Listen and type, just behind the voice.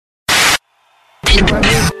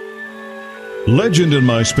Legend in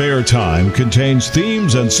My Spare Time contains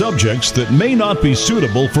themes and subjects that may not be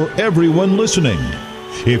suitable for everyone listening.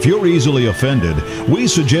 If you're easily offended, we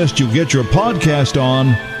suggest you get your podcast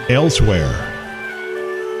on elsewhere.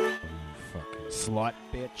 Fucking slut,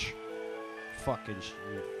 bitch. Fucking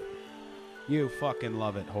shit. You fucking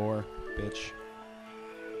love it, whore, bitch.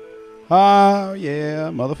 Oh, yeah,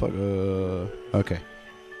 motherfucker. Okay.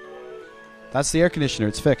 That's the air conditioner.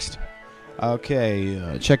 It's fixed.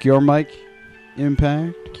 Okay, check your mic.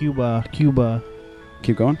 Impact. Cuba.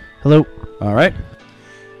 Keep going. Hello. All right.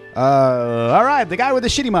 All right, the guy with the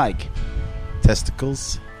shitty mic.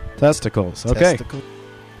 Testicles. Okay. Testicle.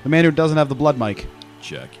 The man who doesn't have the blood mic.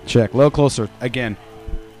 Check. A little closer. Again.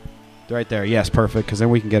 Right there. Yes, perfect, because then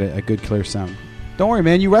we can get a good, clear sound. Don't worry,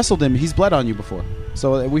 man. You wrestled him. He's bled on you before.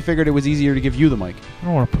 So we figured it was easier to give you the mic. I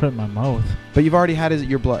don't want to put it in my mouth. But you've already had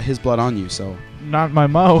his blood on you, so... Not my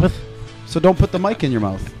mouth. So don't put the mic in your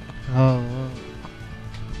mouth. Oh.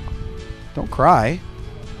 Don't cry.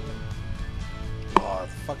 Oh,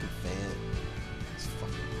 it's fucking fan. It's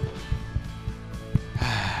fucking...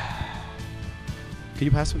 Can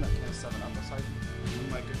you pass me that can of 7-Up beside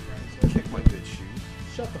you? My good friends. Kick my good shoe.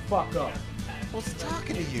 Shut the fuck up. I was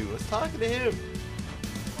talking to you. I was talking to him.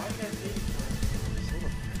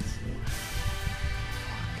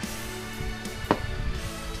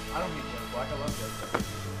 I don't need Jack Black. I love Jack Black.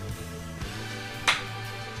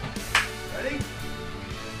 Ready?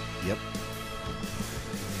 Yep.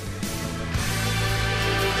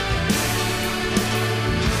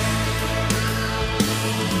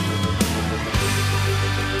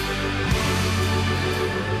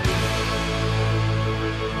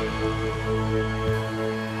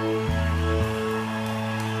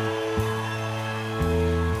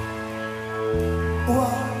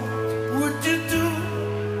 What would you do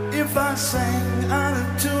if I sang out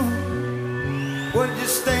of tune? Would you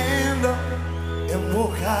stand up and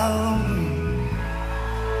walk out on me?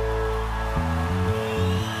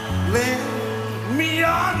 Lend me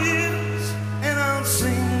your ears and I'll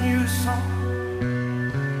sing you a song.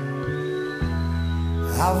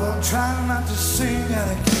 I will try not to sing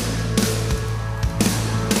out of key.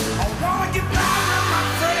 I wanna get back with my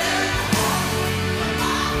friends.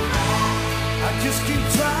 I just keep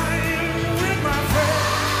trying with my friends.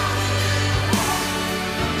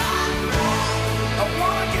 I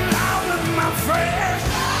wanna get out with my friends.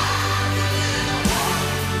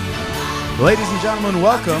 Ladies and gentlemen,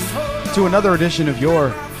 welcome to another edition of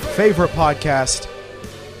your favorite podcast.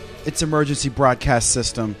 It's Emergency Broadcast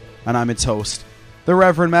System, and I'm its host, the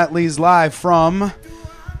Reverend Matt Lees, live from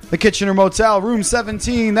the Kitchener Motel, room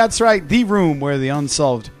 17. That's right, the room where the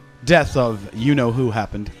unsolved death of you-know-who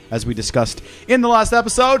happened, as we discussed in the last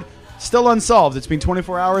episode. Still unsolved. It's been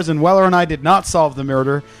 24 hours, and Weller and I did not solve the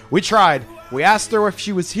murder. We tried. We asked her if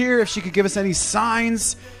she was here, if she could give us any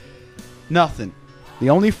signs. Nothing. The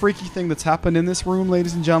only freaky thing that's happened in this room,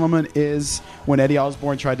 ladies and gentlemen, is when Eddie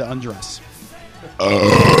Osborne tried to undress.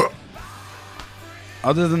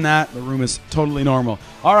 Other than that, the room is totally normal.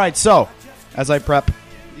 All right, so, as I prep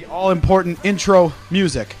the all-important intro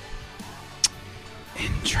music.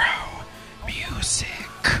 Intro music.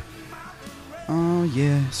 Oh,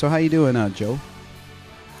 yeah. So how you doing, Joe?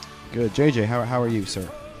 Good. JJ, how are you, sir?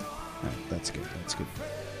 That's good.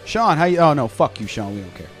 Sean, how you... Oh, no, fuck you, Sean. We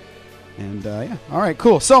don't care. And, yeah. All right,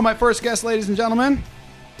 cool. So, my first guest, ladies and gentlemen.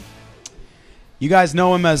 You guys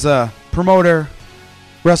know him as a promoter,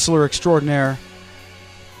 wrestler extraordinaire.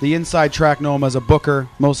 The inside track know him as a booker.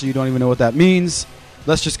 Most of you don't even know what that means.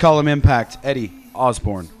 Let's just call him Impact. Eddie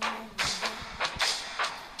Osborne.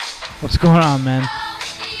 What's going on, man?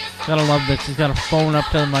 Gotta love this. He's got a phone up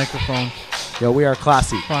to the microphone. Yo, we are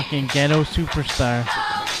classy. Fucking ghetto superstar.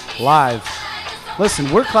 Live.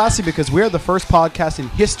 Listen, we're classy because we are the first podcast in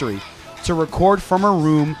history to record from a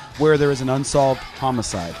room where there is an unsolved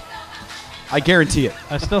homicide. I guarantee it.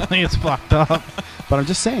 I still think it's fucked up. But I'm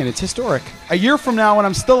just saying, it's historic. A year from now, when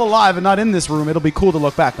I'm still alive and not in this room, it'll be cool to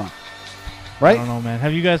look back on. Right? I don't know, man.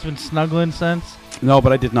 Have you guys been snuggling since? No,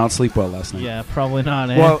 but I did not sleep well last night. Yeah, probably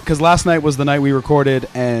not, eh? Well, because last night was the night we recorded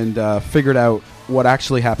and figured out what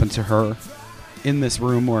actually happened to her in this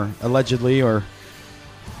room, or allegedly,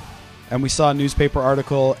 and we saw a newspaper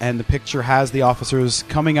article, and the picture has the officers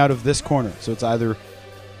coming out of this corner. So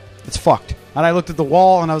it's fucked. And I looked at the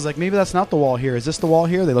wall, and I was like, maybe that's not the wall here. Is this the wall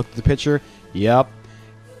here? They looked at the picture. Yep.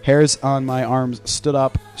 Hairs on my arms stood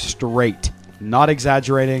up straight. Not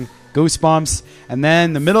exaggerating. Goosebumps. And then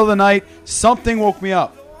in the middle of the night, something woke me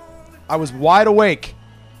up. I was wide awake.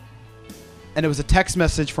 And it was a text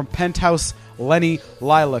message from Penthouse Lenny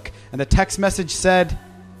Lilac. And the text message said,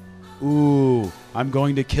 "Ooh, I'm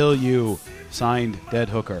going to kill you. Signed, Dead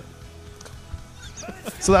Hooker.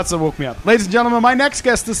 So that's what woke me up. Ladies and gentlemen, my next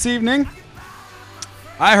guest this evening,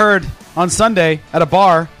 I heard on Sunday at a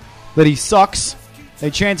bar that he sucks.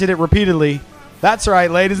 They chanted it repeatedly. That's right,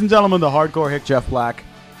 ladies and gentlemen, the hardcore hick Jeff Black.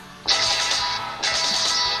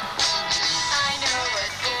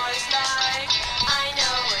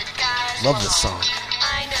 Love this song.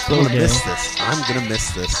 I'm gonna miss this. I'm gonna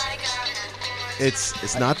miss this.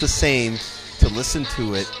 It's not the same to listen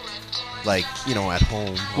to it like, you know, at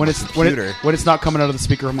home on a computer. When it's not coming out of the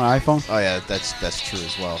speaker of my iPhone. Oh yeah, that's true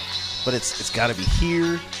as well. But it's got to be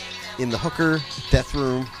here in the Hooker Death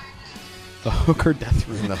Room. The Hooker Death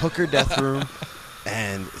Room. In the Hooker Death Room,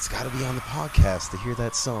 and it's got to be on the podcast to hear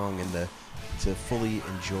that song and to fully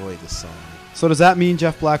enjoy the song. So does that mean,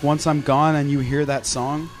 Jeff Black, once I'm gone and you hear that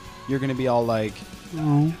song, you're going to be all like,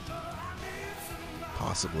 oh?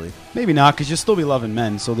 Possibly. Maybe not, because you'll still be loving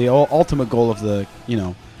men. So the ultimate goal of the,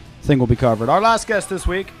 thing will be covered. Our last guest this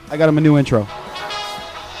week, I got him a new intro.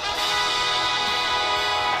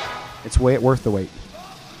 It's worth the wait.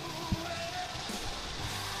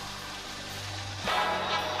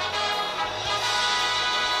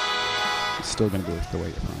 It's still going to be worth the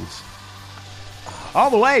wait, I promise. All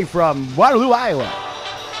the way from Waterloo, Iowa.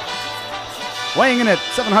 Weighing in at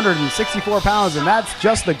 764 pounds, and that's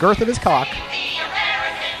just the girth of his cock.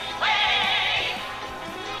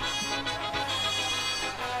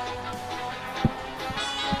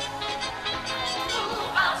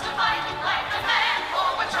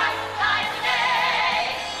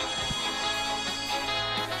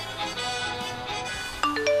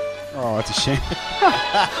 Oh, that's a shame.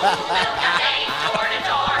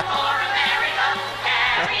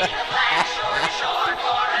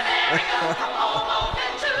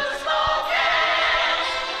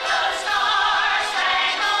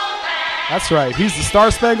 That's right. He's the Star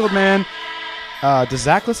Spangled Man. Does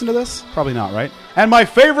Zach listen to this? Probably not, right? And my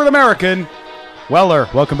favorite American, Weller.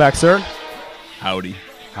 Welcome back, sir. Howdy.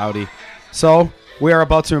 Howdy. So, we are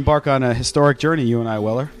about to embark on a historic journey, you and I,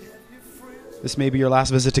 Weller. This may be your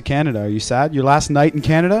last visit to Canada. Are you sad? Your last night in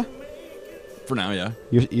Canada? For now, yeah.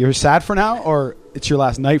 You're sad for now, or it's your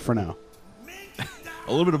last night for now?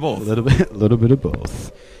 A little bit of both. A little bit of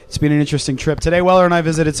both. It's been an interesting trip. Today, Weller and I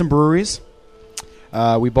visited some breweries.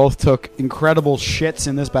 We both took incredible shits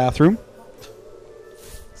in this bathroom.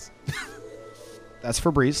 That's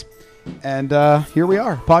for Breeze. And here we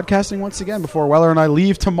are, podcasting once again before Weller and I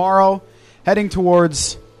leave tomorrow, heading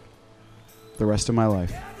towards the rest of my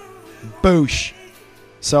life. Boosh.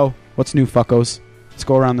 So, what's new, fuckos? Let's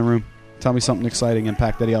go around the room. Tell me something exciting in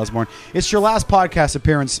Pack Daddy Osborne. It's your last podcast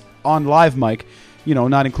appearance on live mic,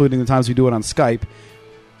 not including the times we do it on Skype.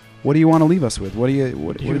 What do you want to leave us with? What do you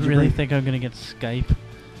really think I'm going to get Skype?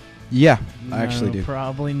 Yeah, No, I actually do.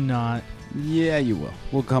 Probably not. Yeah, you will.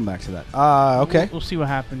 We'll come back to that. Okay. We'll see what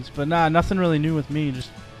happens. But nothing really new with me. Just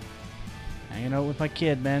hanging out with my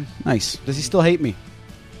kid, man. Nice. Does he still hate me?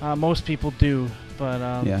 Most people do, but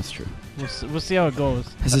yeah, that's true. We'll see how it goes.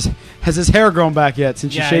 Has his hair grown back yet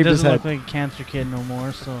since you shaved his head? Yeah, he doesn't look like a cancer kid no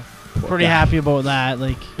more, so Poor pretty guy. happy about that.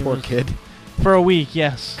 Like, Poor kid. For a week,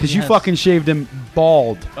 yes. Because you fucking shaved him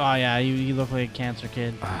bald. Oh yeah, you look like a cancer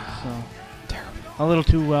kid. So Terrible. a little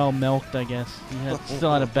too well milked, I guess. He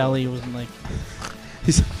still had a belly. He wasn't like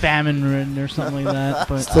He's famine-ridden or something like that.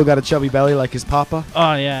 But still got a chubby belly like his papa.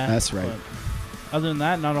 oh yeah, That's right. But other than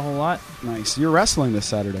that, not a whole lot. Nice. You're wrestling this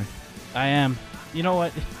Saturday. I am. You know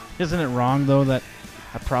what? Isn't it wrong though that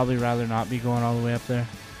I'd probably rather not be going all the way up there?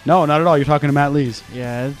 No, not at all. You're talking to Matt Lees.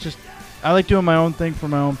 Yeah, it's just I like doing my own thing for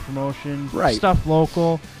my own promotion. Right. Stuff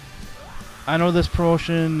local. I know this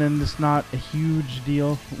promotion and it's not a huge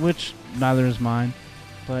deal, which neither is mine.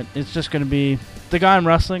 But it's just going to be the guy I'm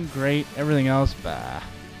wrestling, great. Everything else, bah.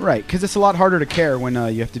 Right, because it's a lot harder to care when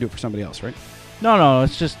you have to do it for somebody else, right? No,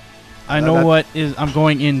 it's just I know that- what I'm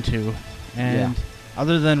going into. And Yeah.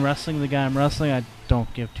 other than wrestling the guy I'm wrestling, I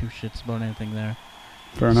don't give two shits about anything there.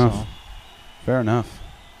 Fair enough. So, Fair enough.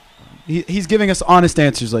 He's giving us honest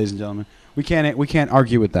answers, ladies and gentlemen. We can't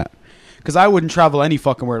argue with that. Because I wouldn't travel any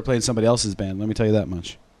fucking where to play in somebody else's band. Let me tell you that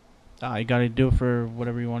much. you got to do it for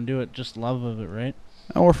whatever you want to do it. Just love of it, right?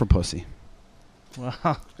 Or for pussy.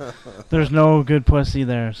 Well, there's no good pussy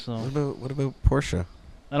there, so What about Portia?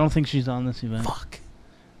 I don't think she's on this event. Fuck.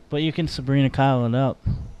 But you can Sabrina Kyle it up.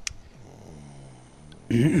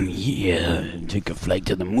 Yeah, take a flight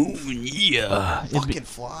to the moon. Yeah. Fucking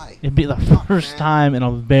fly. It'd be the first time in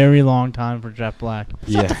a very long time for Jeff Black.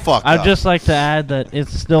 Shut the fuck I'd up. just like to add that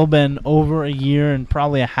it's still been over a year and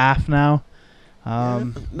probably a half now.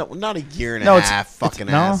 No, not a year and No, a it's- half, fucking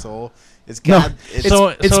no. asshole. It's No, God. it's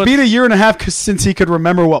So been a year and a half since he could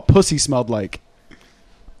remember what pussy smelled like.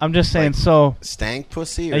 I'm just saying. Like, so stank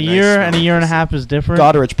pussy. Or a nice year and a smelling year and a pussy? half is different.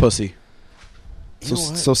 Goderich pussy. You know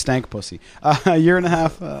what? So stank pussy. A year and a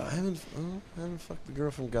half. I haven't fucked the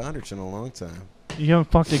girl from Goderich in a long time. You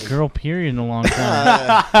haven't fucked a girl period in a long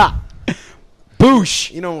time.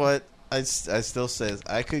 Boosh. You know what? I still says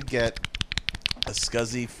I could get a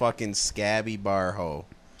scuzzy fucking scabby bar hoe.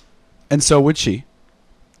 And so would she.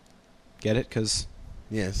 Get it? Because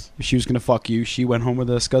Yes. if she was going to fuck you, she went home with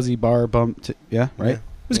a scuzzy bar bump. Yeah, right? Yeah.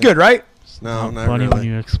 It was good, right? No, not funny really. when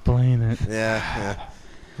you explain it. Yeah.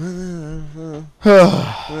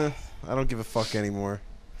 I don't give a fuck anymore.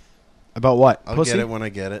 About what? I'll Pussy? get it when I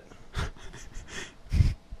get it.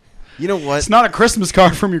 You know what? It's not a Christmas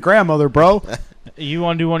card from your grandmother, bro. You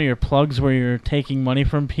want to do one of your plugs where you're taking money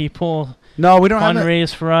from people? No, we don't have that.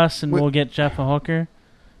 Fundraise for us, and We- we'll get Jeff a hooker.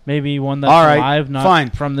 Maybe one that's All right, live, not fine.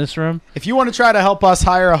 from this room. If you want to try to help us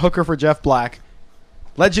hire a hooker for Jeff Black,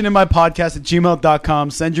 legendinmypodcast@gmail.com.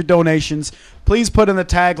 Send your donations. Please put in the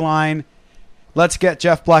tagline, let's get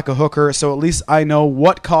Jeff Black a hooker, so at least I know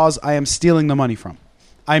what cause I am stealing the money from.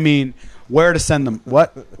 I mean, where to send them.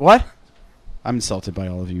 What? What? I'm insulted by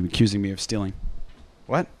all of you accusing me of stealing.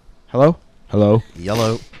 What? Hello? Hello?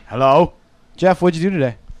 Yellow. Hello? Jeff, what'd you do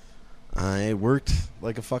today? I worked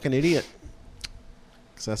like a fucking idiot.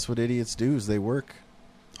 'Cause that's what idiots do, is they work.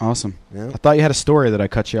 Awesome. Yeah. I thought you had a story that I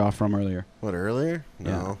cut you off from earlier. What, earlier?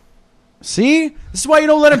 No. Yeah. See? This is why you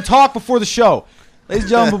don't let him talk before the show. Ladies and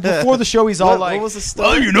gentlemen, before the show, he's all like, what was the story?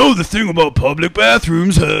 well, you know the thing about public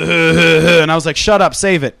bathrooms. And I was like, shut up,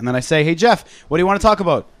 save it. And then I say, hey, Jeff, what do you want to talk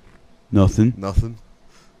about? Nothing. Nothing.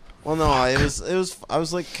 Well, no, it was. I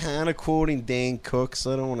was like kind of quoting Dane Cook,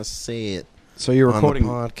 so I don't want to say it. So you were On the quoting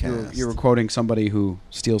podcast. you were quoting somebody who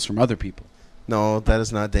steals from other people. No, that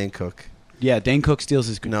is not Dane Cook. Yeah, Dane Cook steals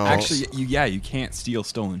his good. No. Actually, you can't steal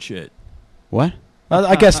stolen shit. What?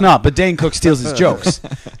 I guess not, but Dane Cook steals his jokes.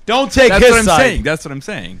 Don't take That's his what I'm side. saying. That's what I'm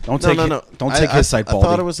saying. Don't No, take no. Don't take his side, I Baldy.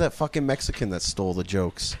 thought it was that fucking Mexican that stole the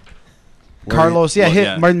jokes. Where Carlos, Well, yeah,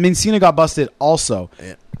 yeah. Mencina got busted also.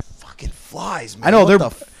 fucking flies, man. I know What they're the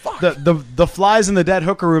fuck? the flies in the dead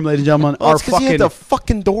hooker room, ladies and gentlemen, Oh, are it's 'cause he fucking. had the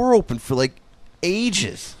fucking door open for like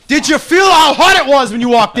ages. Did you feel how hot it was when you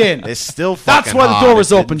walked in? It's still fucking That's why the hot. door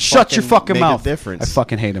was It open. didn't Shut your fucking make mouth. A difference. I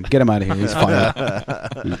fucking hate him. Get him out of here. He's fired.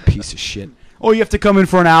 You piece of shit. Oh, you have to come in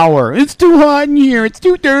for an hour. It's too hot in here. It's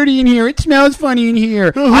too dirty in here. It smells funny in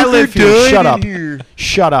here. I live here. Shut up.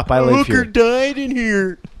 Shut up. I live here. died in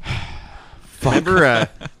here. Remember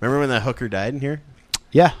when that hooker died in here?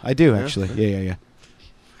 Yeah, I do actually. Yeah.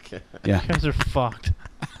 Yeah. You guys are fucked.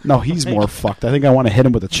 No, he's more fucked. I think I want to hit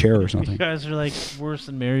him with a chair or You something. guys are like worse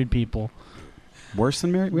than married people. Worse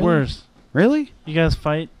than married? Really? Worse. Really? You guys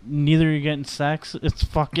fight. Neither are getting sex. It's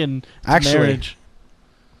fucking Actually- marriage.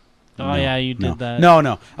 Oh No, yeah, you no. did that. No.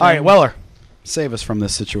 All right, Weller, save us from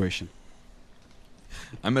this situation.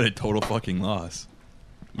 I'm at a total fucking loss.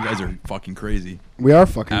 You guys are fucking crazy. We are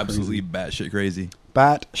fucking Absolutely batshit crazy.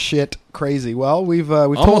 bat shit crazy. Well, we've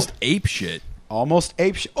told Almost ape shit. almost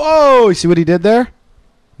ape shit. Oh, you see what he did there?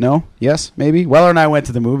 No? Yes? Maybe? Weller and I went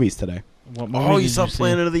to the movies today. What movie Oh, did you saw see?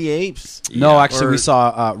 Planet of the Apes? No, Yeah, actually, or- we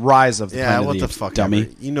saw Rise of the Yeah, Planet what of the the Apes, fuck, dummy.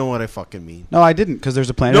 ever. You know what I fucking mean. No, I didn't, because there's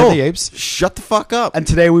a Planet No, of the Apes. shut the fuck up. And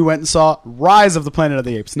today we went and saw Rise of the Planet of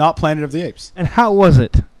the Apes, not Planet of the Apes. And how was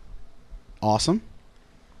it? Awesome.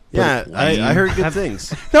 Yeah, I heard good Have-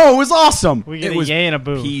 things. No, it was awesome. We get It a was yay and a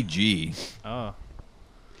boo. PG. Oh.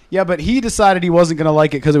 Yeah, but he decided he wasn't going to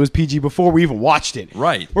like it because it was PG before we even watched it.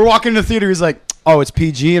 Right. We're walking into the theater. He's like, oh, it's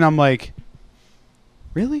PG. And I'm like,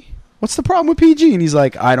 really? What's the problem with PG? And he's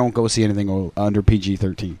like, I don't go see anything under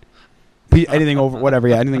PG-13. Anything over, whatever,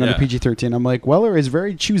 yeah, anything under Yeah. PG-13. I'm like, Weller is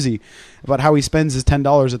very choosy about how he spends his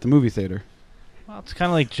 $10 at the movie theater. Well, it's kind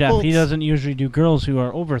of like Jeff. Well, He doesn't usually do girls who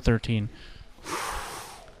are over 13.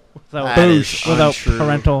 Without, That is without untrue.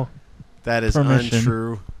 parental. That is Permission.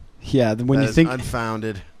 untrue. Yeah, when That you is think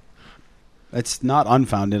unfounded. it's not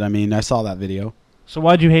unfounded. I mean, I saw that video. So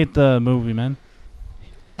why'd you hate the movie, man?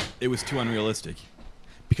 It was too unrealistic.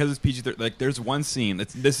 Because it's PG-13. Like, there's one scene.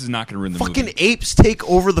 This is not going to ruin the Fucking movie. apes take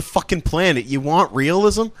over the fucking planet. You want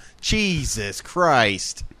realism? Jesus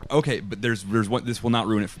Christ. Okay, but there's one. This will not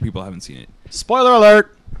ruin it for people who haven't seen it. Spoiler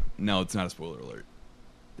alert. No, it's not a spoiler alert.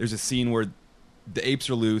 There's a scene where the apes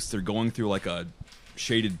are loose. They're going through like a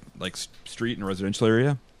shaded like street in a residential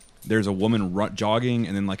area. There's a woman jogging,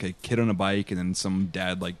 and then like a kid on a bike, and then some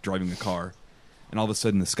dad like driving a car. And all of a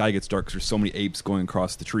sudden, the sky gets dark because there's so many apes going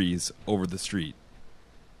across the trees over the street.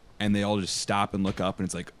 And they all just stop and look up, and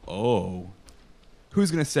it's like, oh,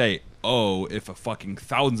 who's gonna say, oh, if a fucking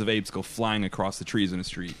thousands of apes go flying across the trees in a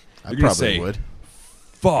street? I You're gonna probably say, would.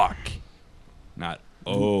 fuck, not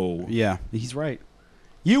oh. Yeah, he's right.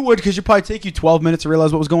 You would, because it'd probably take you 12 minutes to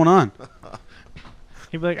realize what was going on.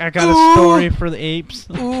 He'd be like, I got a story for the apes.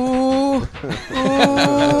 Ooh,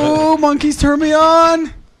 monkeys turn me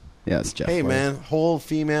on. Yeah, it's Jeff. Hey, White. man, whole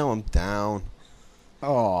female, I'm down.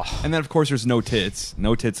 Oh, And then, of course, there's no tits.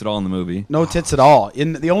 No tits at all in the movie. no tits at all.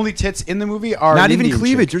 The only tits in the movie are Not an even Indian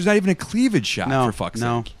cleavage. chick. There's not even a cleavage shot, No, for fuck's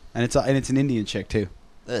no, sake. and it's an Indian chick too.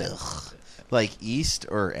 Ugh. Like East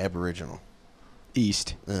or Aboriginal?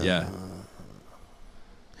 East. Yeah.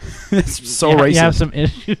 It's so you racist. You have some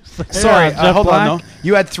issues there. Sorry, Jeff hold Black? on. No,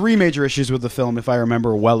 you had 3 major issues with the film, if I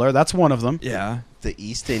remember Weller. That's one of them. Yeah. The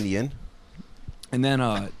East Indian. And then,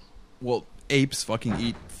 well, apes fucking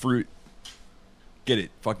eat fruit. Get it.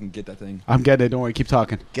 Fucking get that thing. I'm getting it. Don't worry. Keep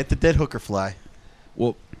talking. Get the dead hooker fly.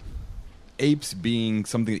 Well, apes being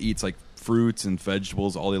something that eats like fruits and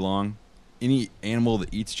vegetables all day long, any animal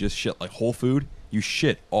that eats just shit like whole food, you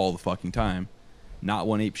shit all the fucking time. Not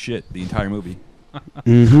one ape shit the entire movie.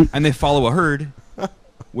 Mm-hmm. And they follow a herd,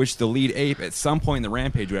 which the lead ape at some point in the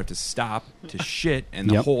rampage would have to stop to shit, and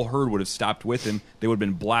the Yep. whole herd would have stopped with him. They would have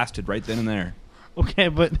been blasted right then and there. Okay,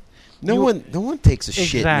 but No one takes a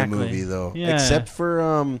shit in Exactly. the movie though, Yeah. except for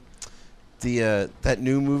that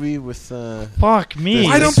new movie with fuck me.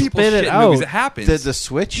 Why don't people spit shit it in movies? out? It happens. the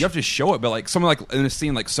Switch. You have to show it, but like someone like in a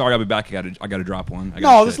scene, like sorry, I'll be back. I gotta drop one. I No,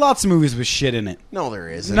 gotta there's shit. lots of movies with shit in it. No, there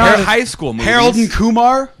isn't. No, They're high school movies. Harold and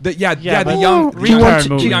Kumar. Yeah, Yeah, the but young, retard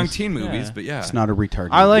movies. young teen movies, Yeah. but yeah, It's not a retard.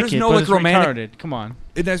 I like There's it, no, but like, it's romantic- retarded. Come on.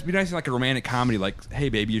 it'd be nice in like a romantic comedy. Like, hey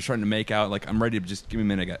baby, you're starting to make out. Like, I'm ready to just give me a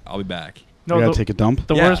minute. I'll be back. No, No, gotta the, take a dump.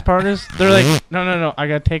 the Yeah. worst part is they're like, no. I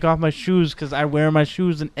gotta take off my shoes because I wear my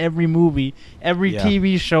shoes in every movie, every Yeah.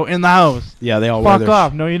 TV show in the house. Yeah, they all wear Fuck their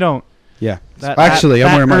off. No, you don't. Yeah. That- Actually, that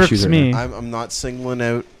I'm wearing my irks shoes right me. now. I'm not singling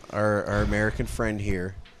out our American friend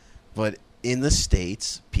here, but in the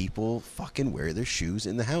States, people fucking wear their shoes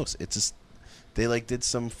in the house. It's just they like did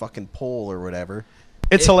some fucking poll or whatever.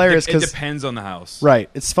 It's hilarious It because depends on the house. right.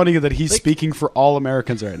 It's funny that he's Like- speaking for all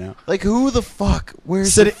Americans right now. Like who the fuck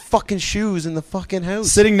wears Sit their it- fucking shoes in the fucking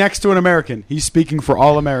house? Sitting next to an American, he's speaking for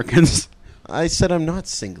all Americans. I said I'm not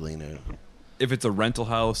singling out. If it's a rental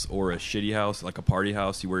house or a shitty house, like a party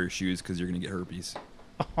house, you wear your shoes because you're gonna get herpes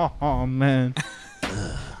Oh man.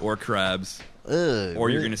 or crabs, Ugh, or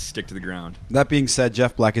you're really? gonna stick to the ground. That being said,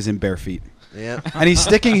 Jeff Black is in bare feet, Yeah. and he's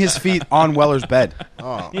sticking his feet on Weller's bed.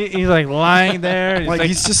 Oh. He's like lying there. Like,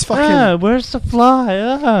 he's just fucking. Ah, where's the fly?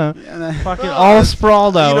 Ah. And Fucking all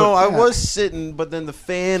sprawled out. You know, I was sitting, but then the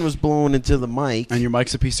fan was blowing into the mic. your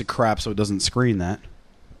mic's a piece of crap, so it doesn't screen that.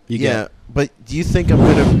 You Yeah, get but do you think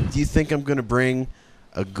I'm gonna bring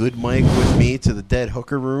a good mic with me to the dead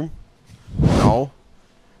hooker room? No.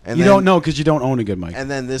 And you then, don't know because you don't own a good mic. And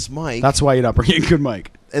then this mic. That's why you're not bringing a good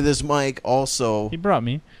mic. And this mic also. He brought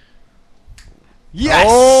me. Yes.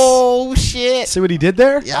 Oh shit! See what he did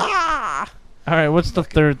there? Yeah. All right, what's the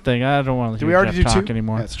third thing? I don't want to Did hear we already Jeff do talk two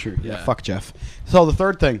anymore. That's true. Yeah. Yeah. Fuck Jeff. So the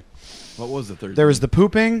third thing, What was the third? there was the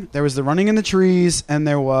pooping, there was the running in the trees, and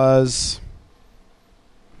there was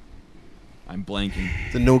I'm blanking.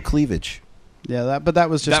 The no cleavage. but that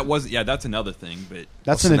was just That's another thing, but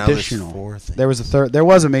that's Also, an now there's additional. 4 things. There was a third. There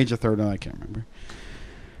was a major third, and I can't remember.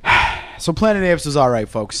 So Planet of the Apes was all right,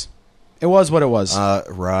 folks. It was what it was.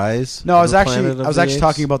 Rise. no, I of was the actually Planet of I was the actually Apes?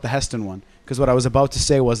 talking about the Heston one because what I was about to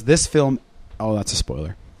say was this film. Oh, that's a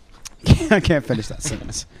spoiler. I can't finish that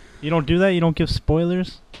sentence. You don't do that? You don't give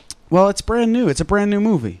spoilers? Well, it's brand new. It's a brand new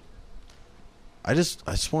movie. I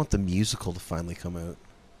just want the musical to finally come out.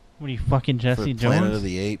 What are you, fucking Jesse for Planet Jones? of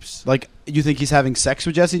the Apes. Like, you think he's having sex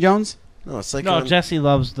with Jesse Jones? No, it's like No, on, Jesse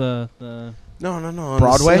loves the no. On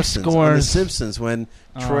Broadway? The Simpsons, on The Scores. Simpsons when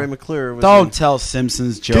Troy McClure was. Don't in, tell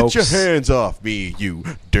Simpsons jokes. Get your hands off me, you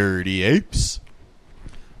dirty apes!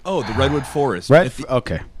 oh, the Redwood Forest. Right? If the-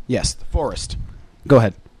 Okay. Yes, the forest. Go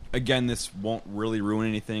ahead. again, this won't really ruin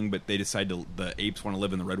anything, but they decide the apes want to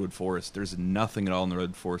live in the Redwood Forest. There's nothing at all in the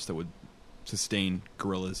Redwood Forest that would sustain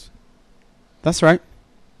gorillas. That's right.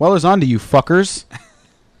 Weller's on to you, fuckers.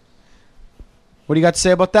 What do you got to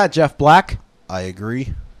say about that, Jeff Black? I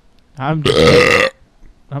agree. I'm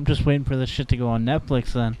just waiting for this shit to go on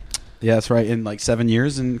Netflix then. Yeah, that's right. In like 7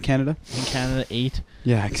 years in Canada? In Canada, 8.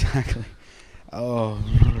 Yeah, exactly. Oh.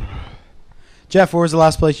 Jeff, where was the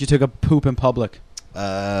last place you took a poop in public?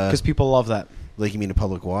 Because people love that. Like you mean a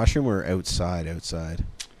public washroom or outside? Outside.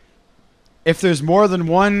 If there's more than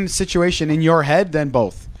one situation in your head, then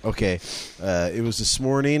both. Okay. It was this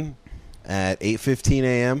morning at 8:15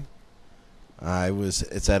 a.m.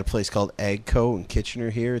 It's at a place called Agco in Kitchener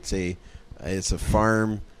here. It's a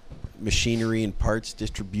farm machinery and parts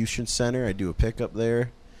distribution center. I do a pickup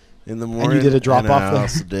there in the morning. did a drop-off I there?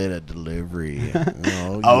 also did a delivery.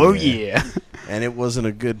 Oh, yeah. And it wasn't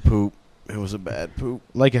a good poop. It was a bad poop.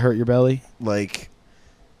 Like it hurt your belly? Like,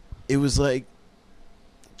 it was like,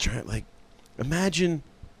 imagine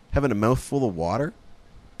having a mouthful of water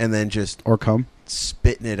and then just Or cum?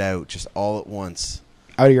 spitting it out just all at once.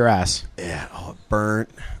 Out of your ass. Yeah, oh, it burnt.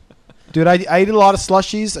 Dude, I eat a lot of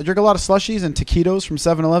slushies. I drink a lot of slushies and taquitos from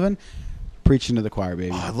 7-Eleven. Preaching to the choir,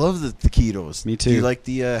 baby. Oh, I love the taquitos. Me too. Do you like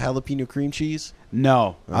the jalapeno cream cheese?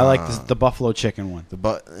 No, I like the buffalo chicken one.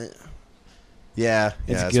 Yeah,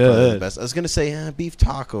 It's it's good. probably the best. I was gonna say beef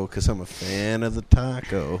taco because I'm a fan of the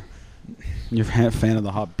taco. You're a fan of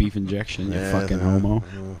the hot beef injection, you fucking homo.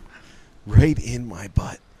 Right in my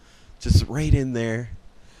butt, just right in there.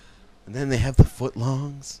 And then they have the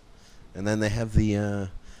footlongs, and then they have the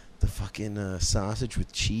fucking sausage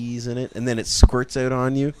with cheese in it, and then it squirts out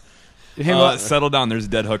on you. Settle down. There's a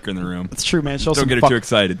dead hooker in the room. It's true, man. Don't get too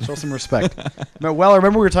excited. Show some respect. No, well, I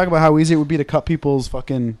remember we were talking about how easy it would be to cut people's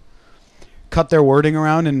cut their wording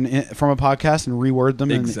around from a podcast and reword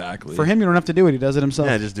them. Exactly. And for him, you don't have to do it. He does it himself.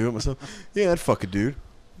 Yeah, I just do it myself. Yeah, I'd fuck a dude.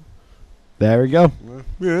 There we go.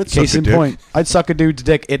 Yeah, I'd Case suck a in dick. point. I'd suck a dude's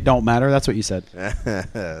dick. It don't matter. That's what you said. That's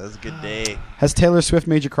a good day. Has Taylor Swift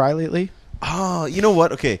made you cry lately? Oh, you know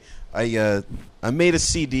what? Okay, I made a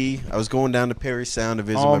CD. I was going down to Perry Sound to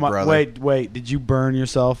visit my brother. Wait. Did you burn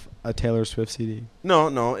yourself a Taylor Swift CD?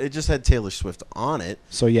 No, it just had Taylor Swift on it.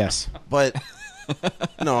 So yes. But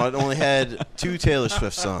no, it only had 2 Taylor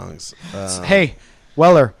Swift songs. Hey,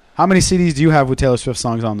 Weller, how many CDs do you have with Taylor Swift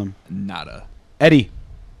songs on them? Nada. Eddie.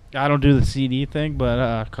 I don't do the CD thing, but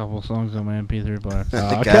a couple songs on my MP3 player.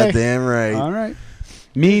 Okay. Goddamn right. All right.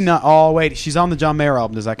 Me not. Oh wait, she's on the John Mayer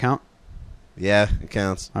album. Does that count? Yeah, it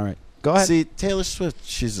counts. All right. Go ahead. See, Taylor Swift,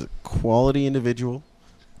 she's a quality individual.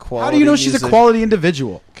 How do you know she's a quality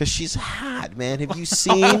individual? Because she's hot, man. Have you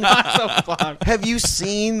seen? Have you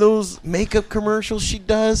seen those makeup commercials she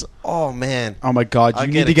does? Oh man. Oh my God! I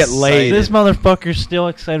You get need to get laid. excited. This motherfucker's still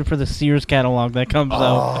excited for the Sears catalog that comes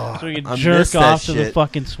out, so we can I jerk miss that off to the shit.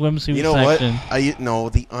 fucking swimsuit You know section.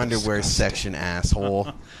 what? The underwear section,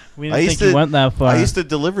 asshole. We didn't think you went that far. I used to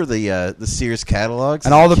deliver the Sears catalogs,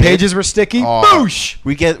 And as all a the kid. pages were sticky. Oh, Boosh!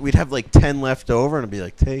 We'd have like 10 left over, and I'd be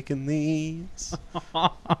like, taking these.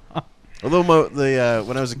 Although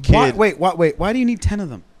when I was a kid, Wait. Why do you need 10 of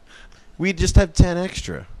them? we'd just have 10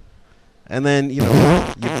 extra, and then you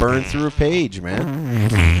burn through a page,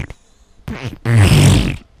 man.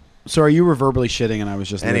 So are you were verbally shitting, and I was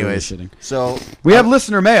just literally Anyways, shitting. so We have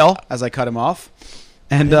listener mail. As I cut him off,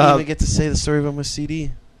 I and didn't even get to say the story about my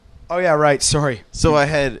CD. oh yeah, right. Sorry, So I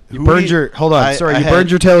had you burned your. Hold on. Sorry, you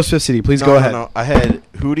burned your Taylor Swift CD. Please go ahead. No, I had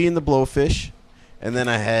Hootie and the Blowfish, and then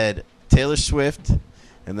I had Taylor Swift,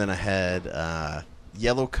 and then I had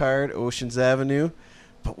Yellow Card, Oceans Avenue.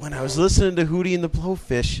 But when I was listening to Hootie and the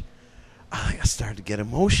Blowfish, I started to get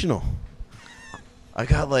emotional. I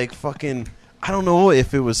got like fucking. I don't know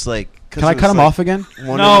if it was like. Can I cut him off again?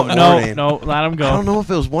 No, let him go. I don't know if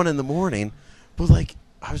it was 1 a.m, but like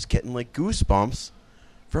I was getting like goosebumps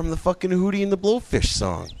from the fucking Hootie and the Blowfish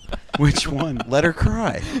song. Which one? Let Her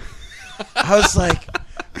Cry. I was like,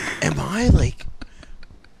 am I like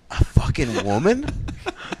a fucking woman?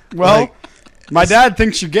 Well, Like, my dad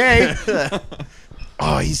thinks you're gay.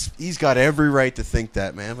 oh, he's got every right to think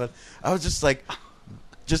that, man. But I was just like,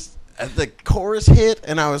 just at the chorus hit,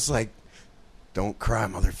 and I was like, don't cry,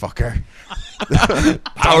 motherfucker.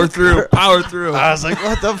 Power through. Power through. I was like,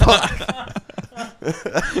 what the fuck?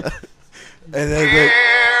 And then like,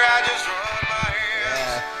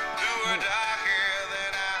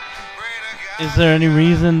 Is there any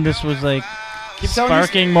reason this was like telling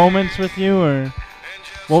sparking moments with you, or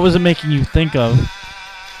what was it making you think of?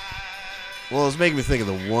 well, it was making me think of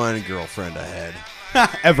the one girlfriend I had.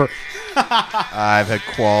 Ever. I've had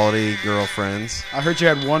quality girlfriends. I heard you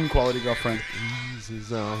had one quality girlfriend.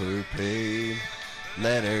 Eases all her pain.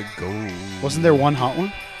 Let her go. Wasn't there one hot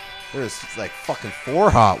one? There's like fucking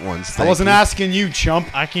 4 hot ones. I wasn't asking you, chump.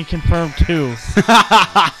 I can confirm too,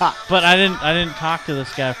 but I didn't talk to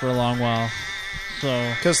this guy for a long while,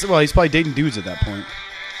 so Because he's probably dating dudes at that point.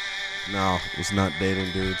 No, it was not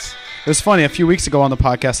dating dudes. It was funny. A few weeks ago on the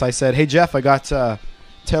podcast, I said, "Hey Jeff, I got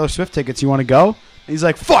Taylor Swift tickets. You want to go?" And he's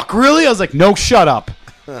like, "Fuck, really?" I was like, "No, shut up."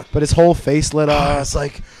 But his whole face lit I up. was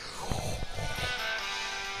like,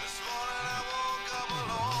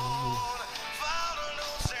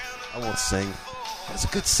 I won't sing. It's a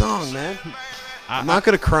good song, man. I'm not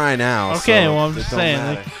gonna cry now. okay. so Well, I'm it just don't saying,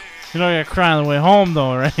 matter. like, you know, you're crying on the way home,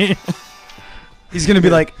 though, right? He's gonna be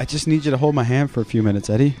like, "I just need you to hold my hand for a few minutes,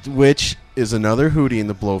 Eddie." Which is another Hootie and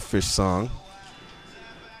the Blowfish song.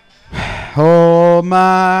 Hold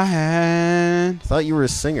my hand. I thought you were a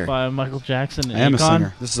singer. By Michael Jackson. And I am a Akon.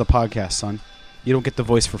 singer. This is a podcast, son. You don't get the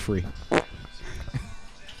voice for free.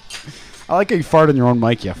 I like how you fart on your own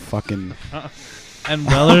mic, you fucking... And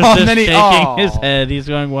Weller's Oh, just then he- shaking oh. his head. He's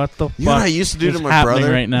going, what the fuck You know what I used to do is to my happening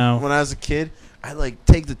brother right now? when I was a kid? I'd like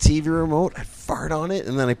take the TV remote, I'd fart on it,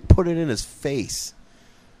 and then I put it in his face.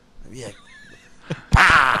 I'd be like,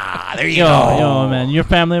 "Bah, there you go." Yo, man, your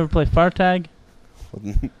family ever play fart tag?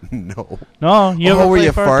 No. No, you ever where play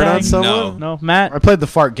you fart fart on tag? someone? No, Matt. I played the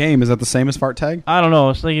fart game. Is that the same as fart tag? I don't know.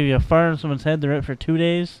 It's like if you fart on someone's head, they're it for 2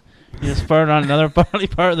 days. You just fart on another body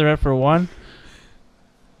part, they're it for 1.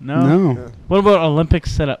 No. What about Olympic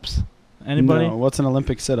sit-ups? Anybody? No. What's an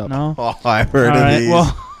Olympic sit-up? No. Oh, I've heard All of right, these.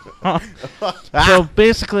 well, so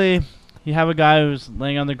basically, you have a guy who's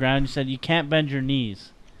laying on the ground. You said you can't bend your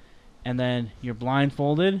knees, and then you're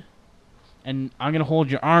blindfolded, and I'm gonna hold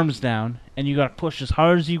your arms down, and you gotta push as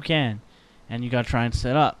hard as you can, and you gotta try and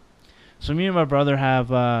sit up. So me and my brother have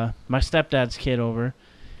my stepdad's kid over,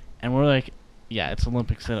 and we're like, yeah, it's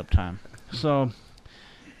Olympic sit-up time. So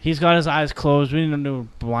he's got his eyes closed. We didn't do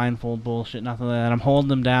blindfold bullshit, nothing like that. I'm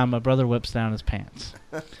holding him down. My brother whips down his pants.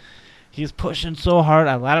 He's pushing so hard,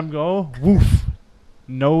 I let him go. Woof.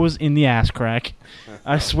 Nose in the ass crack.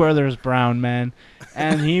 I swear there's brown, man.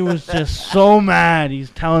 And he was just so mad. He's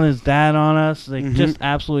telling his dad on us. Like, just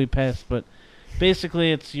absolutely pissed. But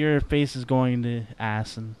basically, it's your face is going to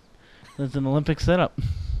ass, and it's an Olympic setup.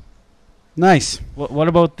 Nice. What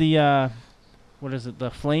about the, what is it,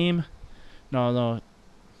 the flame? No.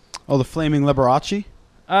 Oh, the flaming Liberace?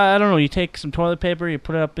 I don't know. You take some toilet paper, you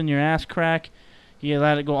put it up in your ass crack, you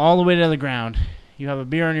let it go all the way to the ground. You have a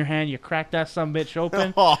beer in your hand, you crack that sumbitch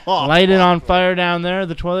open, light it on fire down there,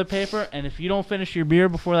 the toilet paper, and if you don't finish your beer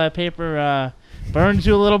before that paper burns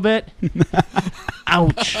you a little bit,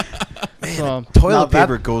 ouch. Man, So, toilet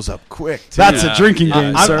paper goes up quick, too. That's a drinking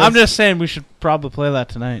game, sir. I'm just saying we should probably play that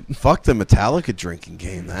tonight. Fuck the Metallica drinking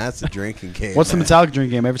game. That's a drinking game. What's the man. Metallica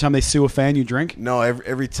drinking game? Every time they sue a fan, you drink? No,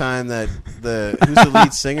 every time that who's the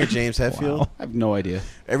lead singer, James Hetfield? Wow. I have no idea.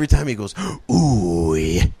 Every time he goes, ooh,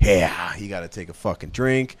 yeah, you got to take a fucking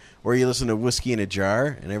drink. Or you listen to Whiskey in a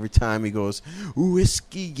Jar, and every time he goes,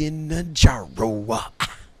 whiskey in a jar.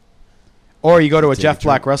 Or you go to a Take a Jeff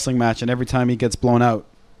Black drink. wrestling match, and every time he gets blown out,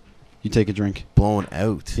 you take a drink. Blown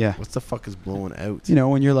out. Yeah. What the fuck is blown out? You know,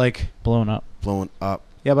 when you're like, Blown up. Blown up.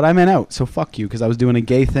 yeah, but I meant out, so fuck you, because I was doing a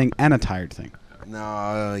gay thing and a tired thing.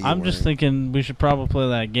 No, you I'm just weren't. thinking we should probably play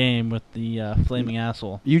that game with the flaming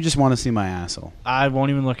asshole. You just want to see my asshole. I won't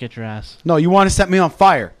even look at your ass. No, you want to set me on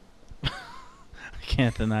fire. I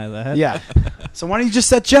can't deny that. Yeah. So why don't you just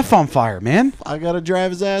set Jeff on fire, man? I got to drive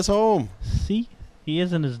his ass home. See? He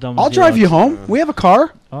isn't as dumb as I'll he drive you looks. home. We have a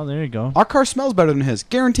car. Oh, there you go. Our car smells better than his.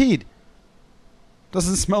 Guaranteed.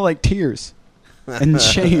 Doesn't smell like tears and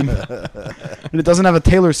shame. And it doesn't have a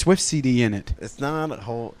Taylor Swift CD in it. It's not a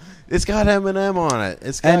whole... It's got Eminem on it.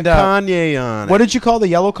 It's got And, Kanye on it. What did you call the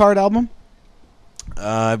Yellow Card album?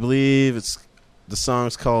 I believe the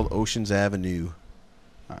song's called Ocean's Avenue.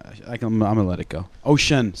 I'm going to let it go.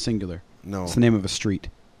 Ocean, singular. No. It's the name of a street.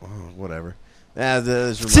 Oh, whatever. Yeah,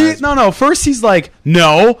 this See, reminds me- no. First he's like,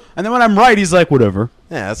 no. And then when I'm right, he's like, whatever.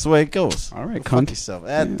 Yeah, that's the way it goes. All right, Go fuck cunt. yourself.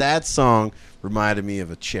 That song reminded me of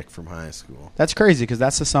a chick from high school. That's crazy because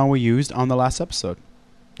that's the song we used on the last episode.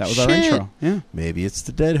 That was our Shit. intro. Yeah. Maybe it's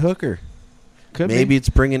the dead hooker. Could Maybe be. it's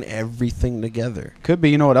bringing everything together. Could be.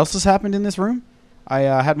 You know what else has happened in this room? I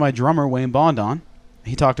had my drummer, Wayne Bond, on.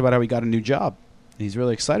 He talked about how he got a new job. He's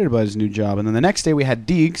really excited about his new job. And then the next day we had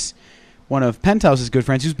Deegs, one of Penthouse's good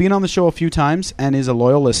friends, who's been on the show a few times and is a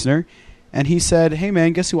loyal listener. And he said, hey,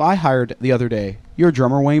 man, guess who I hired the other day? Your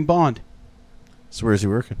drummer, Wayne Bond. So where's he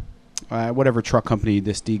working? Whatever truck company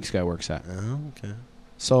this Deegs guy works at. Oh, okay.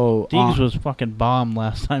 So Deegs was fucking bomb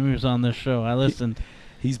last time he was on this show. I listened.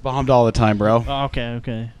 he's bombed all the time, bro. Oh,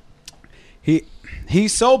 okay.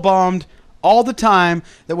 He's so bombed all the time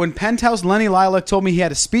that when Penthouse Lenny Lilac told me he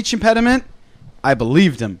had a speech impediment, I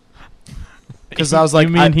believed him. Because I was like,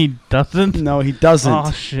 you mean he doesn't? No, he doesn't.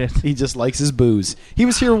 Oh, shit. He just likes his booze. He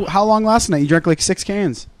was here how long last night? He drank like 6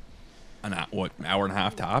 cans. An hour and a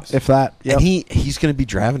half tops? If that. Yep. And he's going to be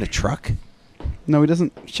driving a truck? No, he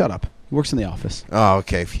doesn't. Shut up. He works in the office. Oh,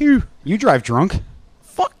 okay. Phew. You drive drunk.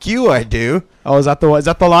 Fuck you, I do. Oh, is that the one? Is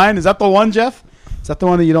that the line? Is that the one, Jeff? Is that the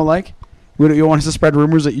one that you don't like? You want us to spread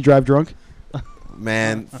rumors that you drive drunk?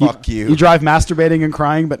 Man, fuck you. You drive masturbating and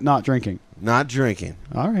crying, but not drinking. Not drinking.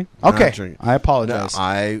 All right. Not Okay. drinking. I apologize. No,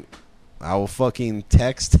 I will fucking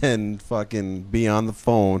text and fucking be on the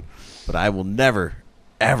phone, but I will never,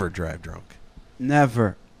 ever drive drunk.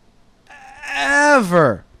 Never.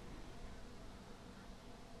 Ever.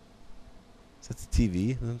 Is that the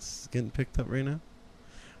TV that's getting picked up right now?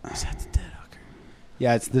 Or is that the dead hooker?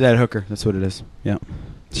 Yeah, it's the dead hooker. That's what it is. Yeah.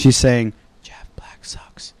 She's saying, Jeff Black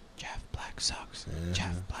sucks. Jeff Black sucks.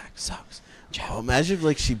 Jeff Black sucks. Oh, imagine if,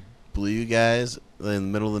 like, she blew you guys in the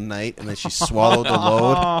middle of the night and then she swallowed the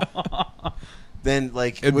load. Then,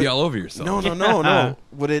 like... It'd be all over yourself. No.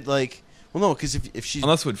 Would it, like... Well, no, because if she's...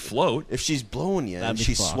 Unless it would float. If she's blowing you and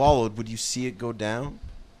she swallowed, would you see it go down?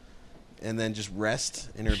 And then just rest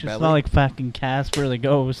in her belly? Smell like fucking Casper the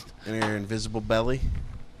Ghost. In her invisible belly?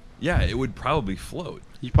 Yeah, it would probably float.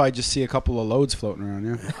 You probably just see a couple of loads floating around,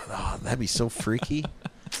 yeah. Oh, that'd be so freaky.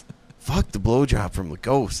 Fuck the blowjob from the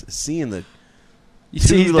ghost. Seeing the... You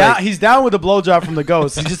see, he's down with the blowjob from the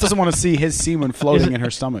ghost. He just doesn't want to see his semen floating in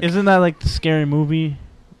her stomach. Isn't that like the scary movie?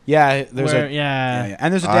 Yeah, there's yeah.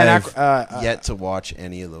 And there's a Dan Aykroyd. Yet to watch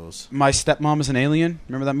any of those. My Stepmom is an Alien.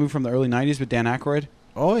 Remember that movie from the early 90s with Dan Aykroyd?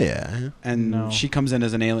 Oh, yeah. And she comes in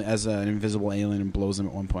as an alien, as an invisible alien, and blows him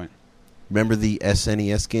at one point. Remember the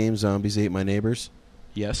SNES game, Zombies Ate My Neighbors?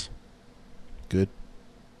 Yes. Good.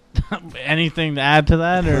 Anything to add to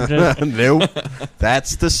that? Or just Nope.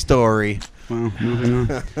 That's the story. Well,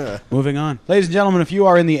 moving on. Ladies and gentlemen, if you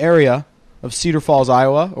are in the area of Cedar Falls,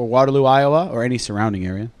 Iowa, or Waterloo, Iowa, or any surrounding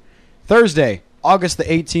area, Thursday, August the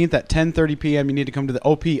 18th at 10:30 p.m., you need to come to the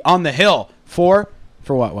OP on the Hill for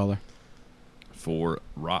what, Weller? For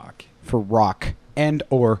rock. For rock and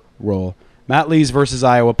or roll. Matt Lees versus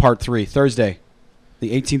Iowa, Part 3, Thursday,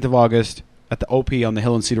 the 18th of August at the OP on the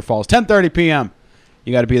Hill in Cedar Falls, 10:30 p.m.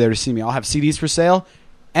 You got to be there to see me. I'll have CDs for sale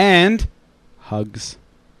and hugs.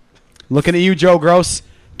 Looking at you, Joe Gross.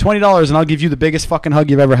 $20 and I'll give you the biggest fucking hug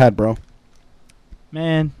you've ever had, bro.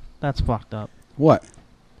 Man, that's fucked up. What?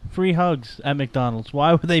 Free hugs at McDonald's.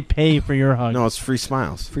 Why would they pay for your hug? No, it's free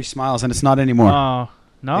smiles. Free smiles, and it's not anymore. Oh,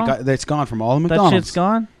 no? It's gone from all of McDonald's. That shit's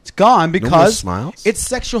gone? It's gone because smiles? It's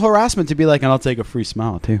sexual harassment to be like, and I'll take a free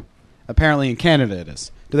smile, too. Apparently in Canada it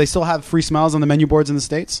is. Do they still have free smiles on the menu boards in the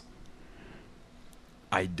States?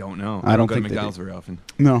 I don't know. I don't go to think McDonald's very often.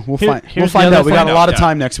 No, we'll find here's out. We got a lot of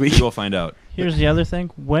time next week. We'll find out. Here's the other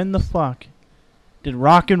thing. When the fuck did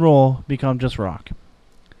rock and roll become just rock?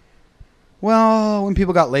 Well, when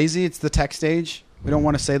people got lazy, it's the text age. We don't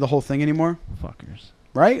want to say the whole thing anymore. Fuckers.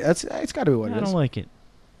 Right? It's got to be what it is. I don't like it.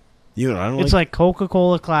 You know, I don't It's like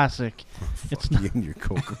Coca-Cola Classic. It's you and your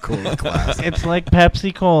Coca-Cola Classic. It's like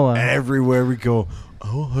Pepsi Cola. Everywhere we go,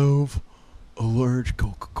 I'll have a large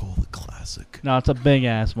Coca-Cola Classic. No, it's a big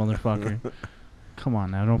ass motherfucker. Come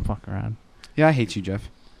on now, don't fuck around. Yeah, I hate you, Jeff.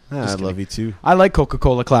 I love you too. I like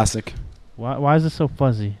Coca-Cola Classic. Why is it so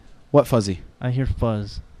fuzzy? What fuzzy? I hear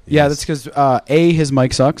fuzz. Yeah, that's because his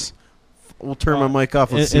mic sucks. We'll turn my mic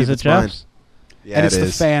off. Let's see if it's Jeff's? mine. Yeah, and it's the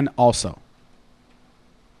fan also.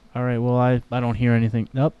 All right, well, I don't hear anything.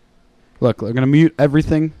 Nope. Look, we're going to mute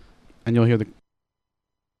everything, and you'll hear the...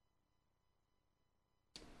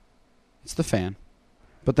 It's the fan.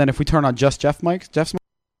 But then if we turn on just Jeff's mic...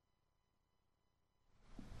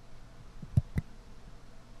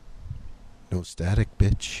 No static,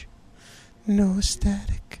 bitch. No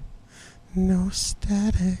static. No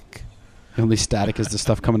static. The only static is the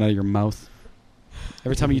stuff coming out of your mouth.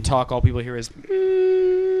 Every time you talk, all people hear is...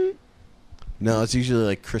 No, it's usually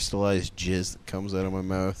like crystallized jizz that comes out of my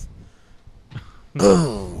mouth.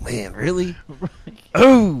 Oh, man, really?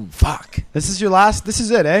 Oh, fuck. This is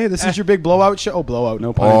it, eh? This is your big blowout show? Oh, blowout,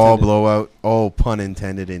 no pun Oh, intended. blowout. Oh, pun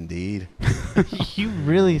intended indeed. You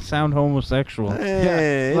really sound homosexual.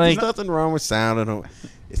 Hey, Like- there's nothing wrong with sounding.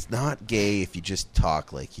 It's not gay if you just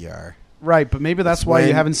talk like you are. Right, but maybe that's why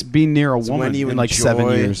you haven't been near a woman in like 7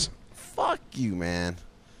 enjoy- years. Fuck you, man.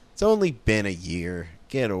 It's only been a year.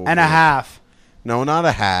 Get over And it. a half. No, not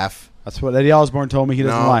a half. That's what Eddie Osborne told me. He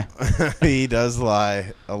doesn't lie. He does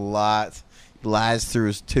lie a lot. He lies through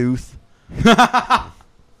his tooth.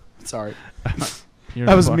 Sorry. You're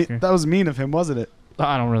That a was fucker. that was mean of him, wasn't it?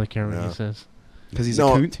 I don't really care what No. he says. Because he's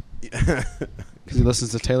No. a coont? Because he listens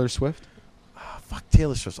to Taylor Swift? Fuck,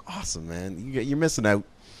 Taylor Swift's awesome, man. You're missing out.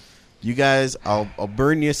 You guys, I'll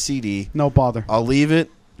burn you a CD. No bother. I'll leave it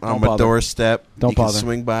on Don't my bother. doorstep. Don't you bother. can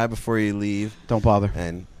swing by before you leave. Don't bother.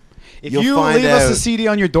 And If you'll you find leave us out. a CD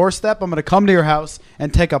on your doorstep, I'm going to come to your house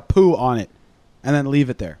and take a poo on it. And then leave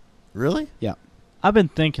it there. Really? Yeah. I've been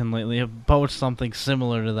thinking lately about something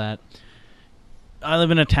similar to that. I live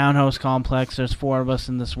in a townhouse complex. There's 4 of us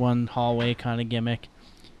in this one hallway kind of gimmick.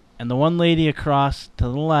 And the one lady across to the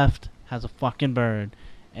left has a fucking bird.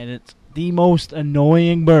 And it's the most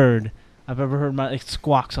annoying bird I've ever heard. It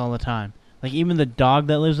squawks all the time. Like, even the dog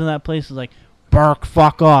that lives in that place is like, bark,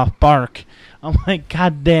 fuck off, bark. I'm like,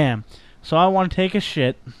 god damn. So I want to take a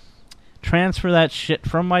shit, transfer that shit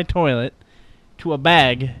from my toilet to a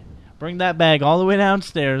bag, bring that bag all the way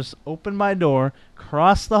downstairs, open my door,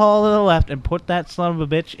 cross the hall to the left, and put that son of a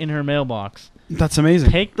bitch in her mailbox. That's amazing.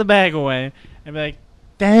 Take the bag away, and be like,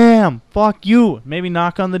 damn, fuck you. Maybe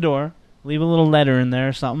knock on the door, leave a little letter in there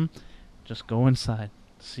or something. Just go inside.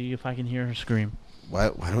 See if I can hear her scream. Why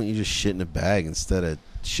don't you just shit in a bag instead of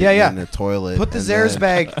shitting in the toilet? Put the Zares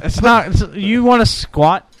bag. You want to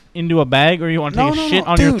squat into a bag, or you want to take a shit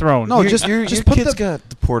on your throne? No, Your put kid's got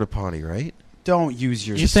the porta potty, right? Don't use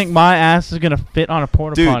your... You think my ass is going to fit on a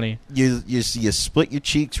porta potty? You split your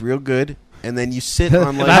cheeks real good, and then you sit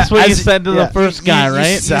on like... That's what you said to the first guy,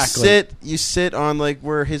 right? Exactly. You sit on like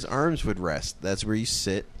where his arms would rest. That's where you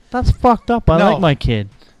sit. That's fucked up. I like my kid.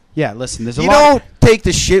 Yeah, listen, there's a You lot... don't take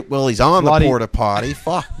the shit while he's on the Bloody- porta potty.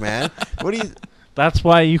 Fuck, man. What do you... That's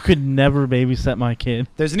why you could never babysit my kid.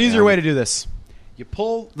 There's an easier way to do this. You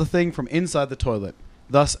pull the thing from inside the toilet,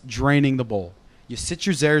 thus draining the bowl. You sit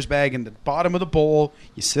your Zares bag in the bottom of the bowl.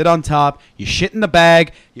 You sit on top. You shit in the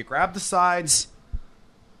bag. You grab the sides.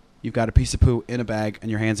 You've got a piece of poo in a bag,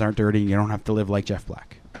 and your hands aren't dirty, and you don't have to live like Jeff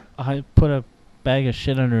Black. I put a bag of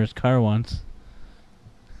shit under his car once.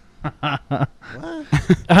 What?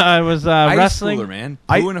 I was Ice wrestling. cooler, man.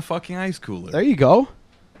 Poo in a fucking ice cooler. There you go.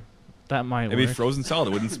 That might Maybe work. frozen solid.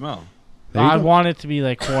 It wouldn't smell. There you I go. want it to be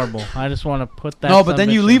like horrible. I just want to put that. No, but then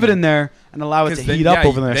you leave it in there and allow it to heat up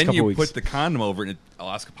over the next then couple you weeks. put the condom over it and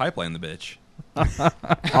Alaska pipeline the bitch.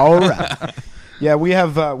 All right. Yeah,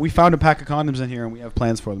 we found a pack of condoms in here, and we have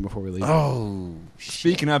plans for them before we leave. Oh,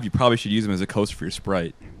 Speaking of, you probably should use them as a coaster for your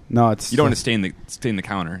Sprite. No, it's... You don't want to stain the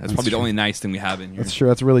counter. That's probably true. the only nice thing we have in here. That's true.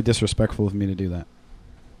 That's really disrespectful of me to do that.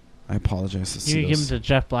 I apologize. You could give them to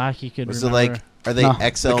Jeff Black. You could. was it remember. like... Are they No.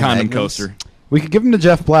 XL The condom Magnums? coaster. We could give them to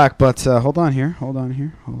Jeff Black, but hold on here. Hold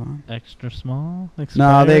on. Extra small? No,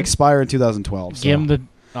 Expired? they expire in 2012. So. Give him the...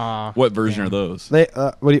 What version are those? They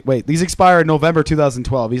wait. These expire in November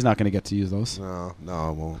 2012. He's not going to get to use those. No, I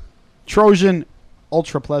won't. Trojan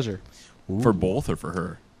Ultra Pleasure. For both or for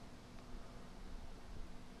her?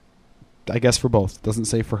 I guess for both. Doesn't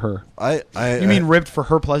say for her. You You mean ribbed for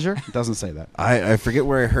her pleasure? It doesn't say that. I forget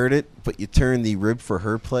where I heard it, but you turn the rib for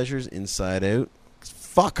her pleasures inside out.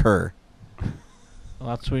 Fuck her. Well,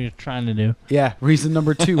 that's what you're trying to do. Yeah. Reason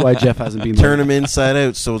number 2 why Jeff hasn't been Turn there. them inside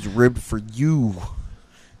out so it's ribbed for you,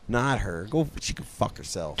 not her. She can fuck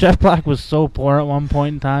herself. Jeff Black was so poor at one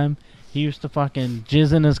point in time. He used to fucking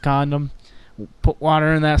jizz in his condom, put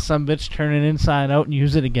water in that sumbitch, turn it inside out, and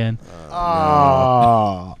use it again.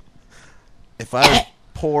 Oh. If I was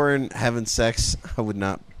poor and having sex, I would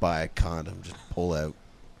not buy a condom. Just pull out.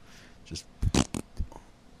 Just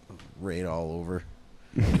right all over.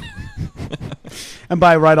 And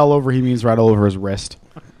by right all over, he means right all over his wrist.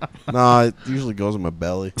 No, it usually goes in my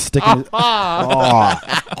belly. Sticking. Oh.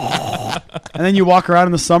 And then you walk around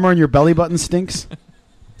in the summer and your belly button stinks.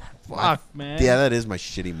 Fuck, man. Yeah, that is my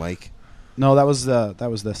shitty mic. No, that was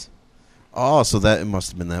this. Oh, so that it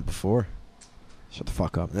must have been that before. Shut the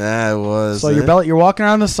fuck up. Yeah, it was. So you're walking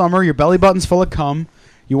around in the summer, your belly button's full of cum.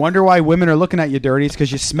 You wonder why women are looking at you dirty. It's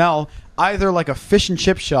because you smell either like a fish and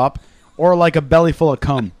chip shop or like a belly full of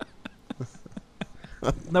cum.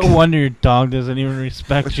 No wonder your dog doesn't even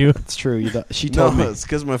respect you. It's true. She told me. It's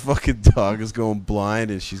because my fucking dog is going blind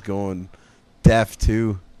and she's going deaf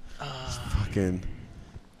too. Fucking,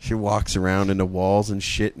 she walks around into walls and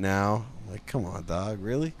shit now. I'm like, come on, dog,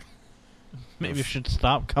 really? Maybe you should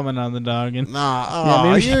stop coming on the dog. And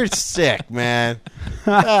Nah, maybe you're sick, man.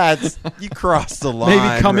 You crossed the line.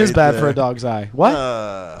 Maybe cum is right bad there. for a dog's eye.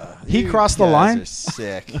 What? He You crossed the guys line? Are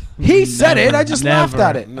sick. He said it. I just laughed Never.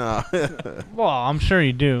 at it. No, well, I'm sure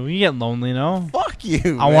you do. You get lonely, no? fuck you.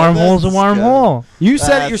 A man. wormhole's a That's wormhole. You said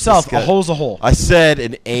it That's yourself. disgusting. A hole's a hole. I said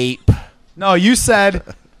an ape. No, you said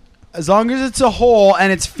as long as it's a hole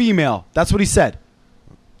and it's female. That's what he said.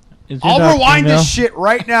 Is your I'll dog rewind female? this shit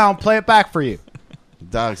right now and play it back for you. The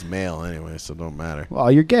dog's male anyway, so it don't matter. Well,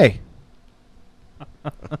 you're gay.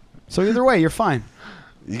 So either way, you're fine.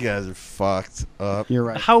 You guys are fucked up. You're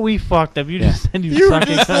right. How we fucked up? You Yeah. just said you You suck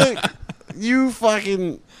just at like, you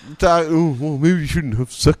fucking talk. Oh, well, maybe you shouldn't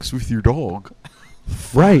have sex with your dog.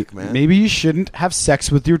 Right. man. Maybe you shouldn't have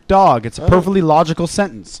sex with your dog. It's a perfectly logical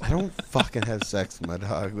sentence. I don't fucking have sex with my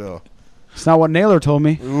dog though. It's not what Naylor told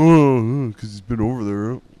me. Oh, because he's been over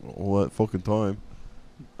there all that fucking time.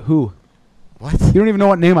 Who? What? You don't even know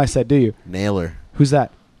what name I said, do you? Nailer. Who's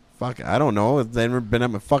that? Fuck, I don't know. They've never been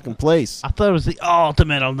at my fucking place. I thought it was the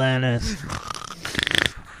ultimate Atlantis.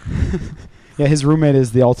 Yeah, his roommate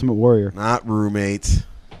is the Ultimate Warrior. Not roommate.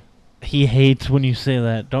 He hates when you say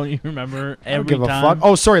that. Don't you remember I don't every give a time? fuck.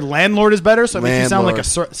 Oh, sorry, landlord is better, so it makes you sound like a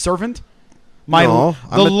Landlord. servant. No,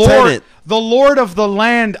 I'm a lord, tenant. the lord of the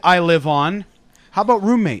land I live on. How about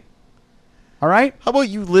roommate? All right? How about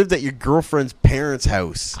you lived at your girlfriend's parents'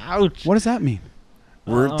 house? Ouch. What does that mean?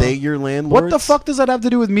 Weren't they your landlords? What the fuck does that have to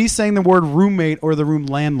do with me saying the word roommate or the room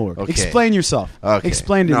landlord? Okay. Explain yourself. Okay.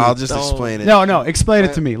 Explain to me. I'll just explain it. No, explain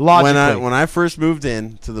it to me logically. When I first moved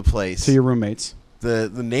in to the place, to your roommates. the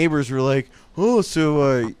neighbors were like, "Oh,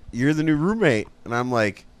 so you're the new roommate?" And I'm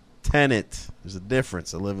like, "Tenant. There's a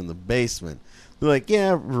difference. I live in the basement." They're like,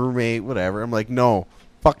 "Yeah, roommate, whatever." I'm like, "No,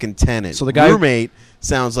 fucking tenant." So the guy roommate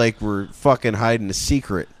sounds like we're fucking hiding a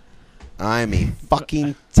secret. I'm a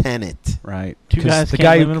fucking tenant. Right. Two 'Cause guys the can't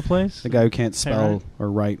guy live who, in a place? the guy who can't spell right.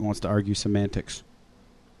 or write wants to argue semantics.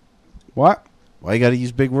 What? Why you got to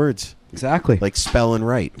use big words Exactly. like spell and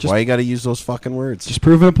write? Just- Why you got to use those fucking words? Just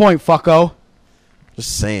proving a point, fucko.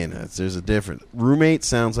 Just saying that there's a difference. Roommate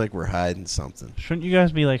sounds like we're hiding something. Shouldn't you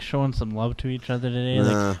guys be like showing some love to each other today?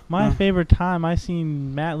 Nah. Like, my favorite time I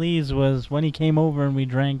seen Matt Lee's was when he came over and we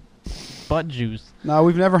drank butt juice. No,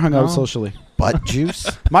 we've never hung out No. socially. Butt juice?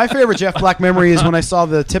 My favorite Jeff Black memory is when I saw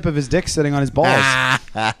the tip of his dick sitting on his balls. yeah.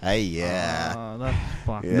 That's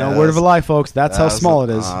fucking. Yeah. No word of a lie, folks. That's how That was small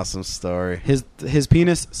an it is. Awesome story. His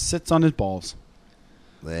penis sits on his balls.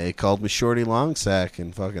 They called me Shorty Longsack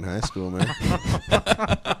in fucking high school, man.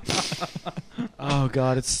 Oh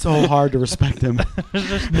God, it's so hard to respect him. There's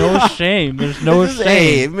just no shame. There's no It's just,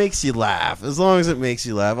 hey, shame. it makes you laugh. As long as it makes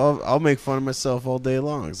you laugh, I'll make fun of myself all day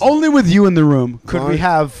long. So- Only with you in the room could we Long-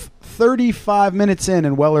 have 35 minutes in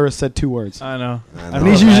and Weller has said 2 words. I know. I And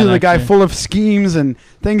know. he's usually the guy actually. full of schemes and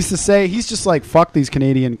things to say. He's just like, fuck these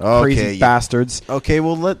Canadian Okay, crazy yeah. bastards. Okay,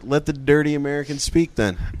 well let the dirty American speak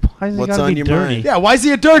then. Why is he What's gotta on be your dirty? mind? Yeah, why is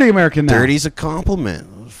he a dirty American now? Dirty's a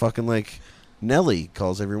compliment. Fucking like Nelly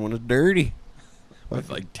calls everyone a dirty. With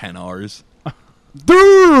like 10 R's.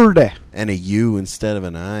 Dirty. And a U instead of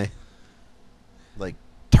an I. Like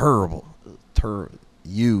terrible.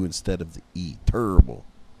 U instead of the E. Terrible.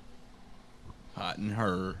 Hot in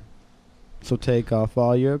her. So take off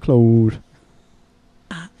all your clothes.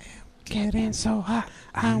 Getting so hot,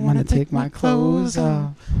 I want to take my clothes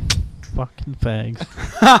off. Fucking fags.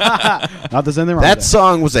 Not there's anything wrong That with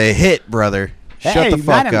song was a hit, brother. Shut the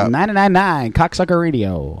fuck up. 999 Cocksucker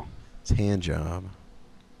Radio. It's hand job.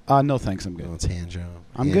 No thanks, I'm No, good. it's hand job.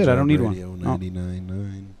 I'm Hand good, I Job don't need Radio one.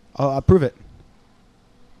 99.9. I'll prove it.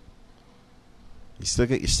 You still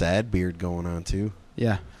got your sad beard going on too.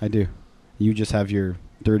 Yeah, I do. You just have your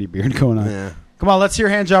dirty beard going on. Yeah. Come on, let's hear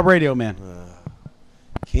Hand Job Radio, man.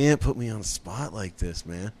 Can't put me on the spot like this,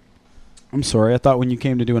 man. I'm sorry. I thought when you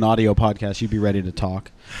came to do an audio podcast, you'd be ready to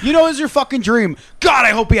talk. You know, it's your fucking dream. God,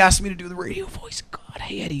 I hope he asked me to do the radio voice. God,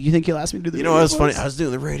 hey, Eddie, you think he'll ask me to do the You radio know what was voice? funny? I was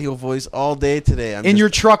doing the radio voice all day today. In your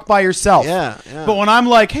truck by yourself. Yeah. But when I'm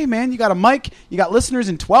like, hey, man, you got a mic, you got listeners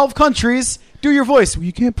in 12 countries, do your voice. Well,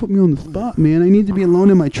 you can't put me on the spot, man. I need to be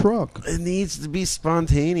alone in my truck. It needs to be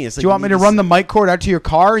spontaneous. Do you want me to run the mic cord out to your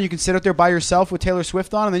car and you can sit out there by yourself with Taylor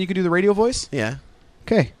Swift on and then you can do the radio voice? Yeah.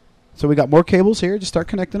 Okay. So we got more cables here. Just start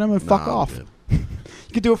connecting them and fuck Nah, I'm off. good.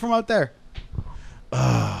 You can do it from out there.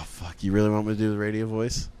 Oh, fuck. You really want me to do the radio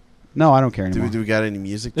voice? No, I don't care Do anymore. we got any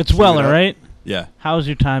music? to It's cue Weller, it up? right? Yeah. How's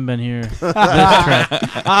your time been here? This trip?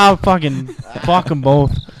 Ah, fuck them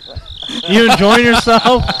both. You enjoying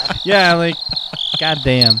yourself? Yeah, like,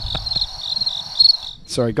 goddamn.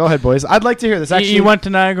 Sorry, go ahead, boys. I'd like to hear this. Actually, You went to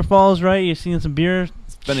Niagara Falls, right? You seen some beer?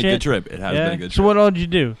 It's been a shit? good trip. It has been a good trip. So what all did you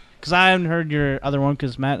do? Because I haven't heard your other one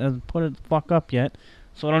because Matt hasn't put it the fuck up yet.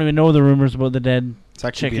 So I don't even know the rumors about the dead it's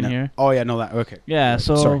actually chicken being a- here. Oh yeah, no, that okay. Yeah,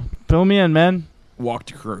 so Sorry. fill me in, man.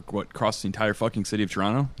 Walked across the entire fucking city of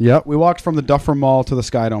Toronto Yep, we walked from the Duffer Mall to the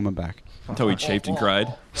Sky Dome and back. until we chafed and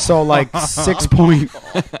cried. So like 6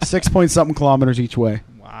 point something kilometers each way.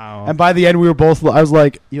 Wow. And by the end, we were both. I was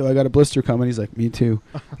like, "Yo, I got a blister coming." He's like, "Me too."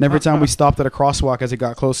 And every time we stopped at a crosswalk, as it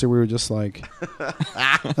got closer, we were just like,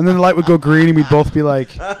 and then the light would go green, and we'd both be like,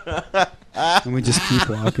 and we just keep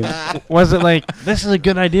walking. Was it like, this is a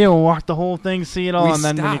good idea, we'll walk the whole thing, see it all, we and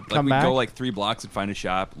then when you stopped. come We'd back? go like 3 blocks and find a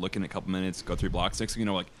shop, look in a couple minutes, go 3 blocks. Next thing you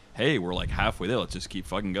know, like, hey, we're like halfway there. Let's just keep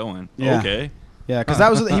fucking going. Yeah. Okay. Yeah, because that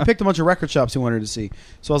was he picked a bunch of record shops he wanted to see.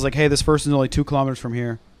 So I was like, "Hey, this first is only 2 kilometers from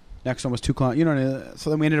here. Next one was 2 kilometers. You know." So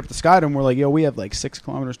then we ended up at the Sky Dome. We're like, "Yo, we have like 6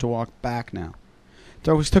 kilometers to walk back now."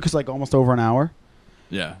 So it took us like almost over an hour.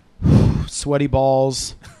 Yeah. Sweaty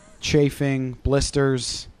balls, chafing,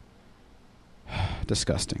 blisters.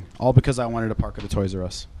 Disgusting. All because I wanted to park at a Toys R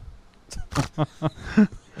Us.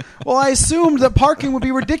 Well, I assumed that parking would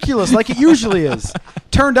be ridiculous like it usually is.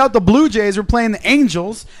 Turned out the Blue Jays were playing the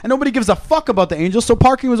Angels, and nobody gives a fuck about the Angels, so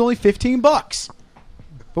parking was only $15.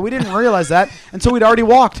 But we didn't realize that until we'd already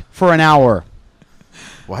walked for an hour.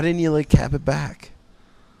 Why didn't you like cap it back?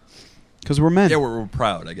 Because we're men. Yeah, we're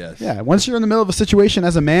proud, I guess. Yeah, once you're in the middle of a situation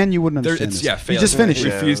as a man, you wouldn't understand this. Fail. You just finish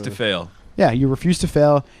it. Refuse to fail. Yeah, you refuse to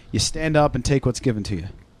fail. You stand up and take what's given to you.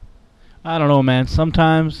 I don't know, man.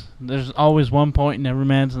 Sometimes there's always one point in every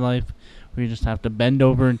man's life where you just have to bend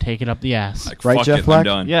over and take it up the ass. Like, Right, fuck Jeff it, Black? I'm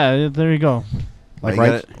done. Yeah, there you go. Like,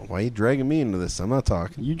 why are you dragging me into this? I'm not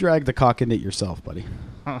talking. You drag the cock into it yourself, buddy.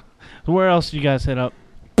 So where else did you guys hit up?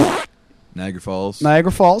 Niagara Falls.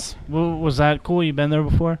 Niagara Falls. Was that cool? You been there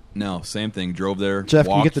before? No, same thing. Drove there. Jeff,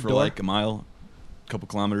 can you walked get the for door? like a mile, couple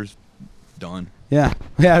kilometers. Done. Yeah.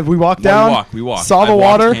 Yeah, we walked Well, down. we walked. Saw the I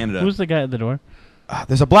walked water. Canada. Who's the guy at the door?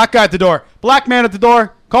 There's a black guy at the door. Black man at the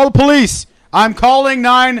door. Call the police. I'm calling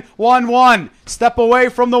 911. Step away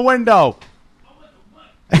from the window.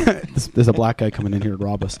 There's a black guy coming in here to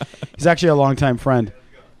rob us. He's actually a longtime friend.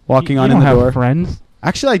 Walking You on don't in the have door. friends?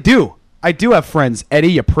 Actually, I do. I do have friends.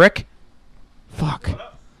 Eddie, you prick. Fuck.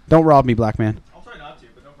 Don't rob me, black man. I'll try not to,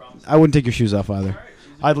 but no problem. I wouldn't take your shoes off either.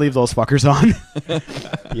 I'd leave those fuckers on.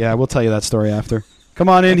 Yeah, we'll tell you that story after. Come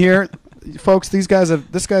on in here. Folks, this guy's,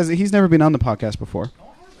 he's never been on the podcast before.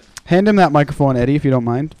 Hand him that microphone, Eddie, if you don't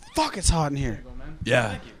mind. Fuck, it's hot in here.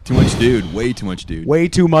 Yeah. Too much dude. Way too much dude. Way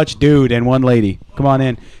too much dude and one lady. Come on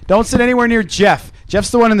in. Don't sit anywhere near Jeff.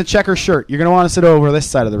 Jeff's the one in the checker shirt. You're going to want to sit over this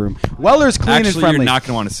side of the room. Weller's clean and Actually, friendly. you're not going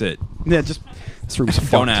to want to sit. Yeah, just, this room's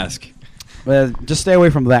fucked. Don't ask. Just stay away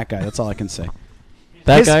from that guy. That's all I can say.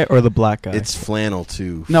 That His- guy or the black guy? It's flannel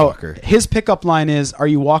too. No, fucker. his pickup line is, are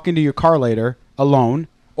you walking to your car later alone,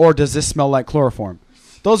 or does this smell like chloroform?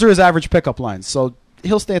 Those are his average pickup lines, so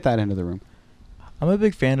he'll stay at that end of the room. I'm a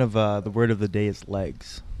big fan of the word of the day is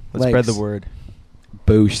legs. Let's Legs. spread the word.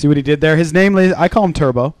 Boosh. See what he did there? His name, I call him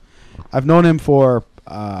Turbo. I've known him for,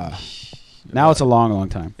 now it's a long, long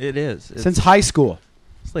time. It is. Since high school.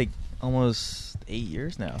 It's like almost 8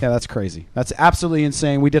 years now. Yeah, that's crazy. That's absolutely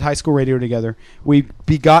insane. We did high school radio together. We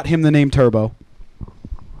begot him the name Turbo.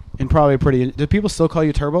 And probably pretty... Do people still call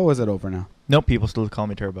you Turbo, or is it over now? Nope, people still call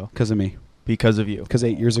me Turbo Because of me. because of you. Because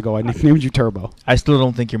 8 years ago, I nicknamed you Turbo. I still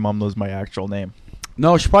don't think your mom knows my actual name.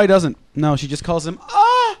 No, she probably doesn't. No, she just calls him,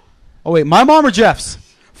 ah! Oh, wait, my mom or Jeff's?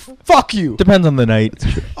 Fuck you. Depends on the night.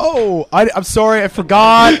 Oh, I'm sorry. I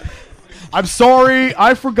forgot. I'm sorry.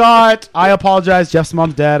 I forgot. I apologize. Jeff's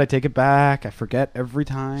mom's dead. I take it back. I forget every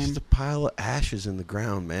time. Just a pile of ashes in the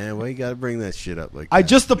ground, man. Why you gotta bring that shit up like that? I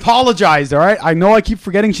just apologized, all right? I know I keep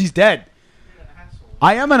forgetting she's dead.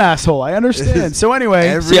 I am an asshole. I understand. So anyway,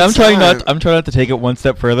 Every See, I'm trying time. not to take it one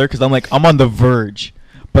step further because I'm on the verge,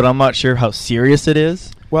 but I'm not sure how serious it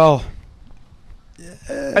is. well,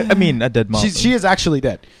 I mean, a dead mom. she is actually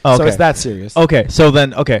dead. Oh, So okay. it's that serious. Okay, so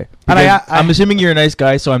then And Because I- I'm assuming you're a nice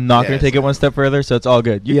guy, so I'm not going Yes. to take it one step further. So it's all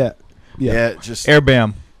good. Yeah. Yeah, just Air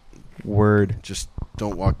bam. Word. just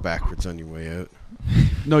don't walk backwards on your way out.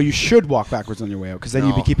 No, you should walk backwards on your way out because then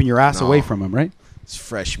you'd be No. keeping your ass No. away from him, right? It's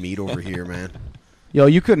fresh meat over here, man. Yo,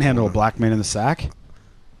 you couldn't handle a black man in the sack.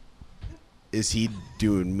 Is he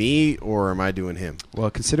doing me or am I doing him? Well,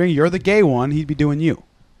 considering you're the gay one, he'd be doing you.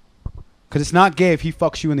 Because it's not gay if he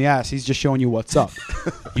fucks you in the ass. He's just showing you what's up.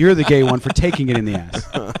 You're the gay one for taking it in the ass.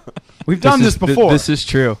 We've done this before. This is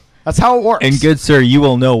true. That's how it works. And good sir, you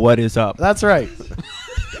will know what is up. That's right.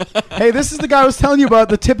 Hey, this is the guy I was telling you about.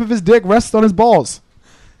 The tip of his dick rests on his balls.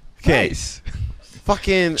 Okay.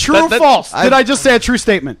 Fucking True or false? Did I just say a true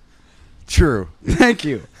statement? True. Thank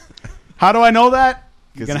you. How do I know that?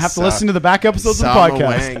 You're going to have to listen to the back episodes of the Sama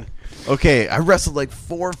podcast. Wang. Okay, I wrestled like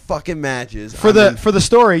 4 fucking matches. For the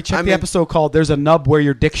story, check I'm the in- episode called "There's a Nub Where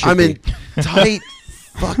Your Dick Should I'm Be." in tight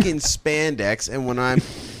fucking spandex, and when I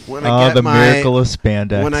get the my miracle of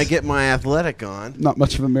spandex. when I get my athletic on, Not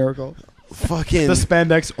much of a miracle. fucking The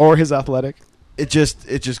spandex or his athletic. it just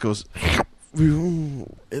goes.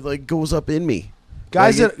 It like goes up in me,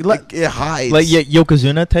 Guys, Like, it hides. like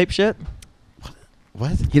Yokozuna type shit.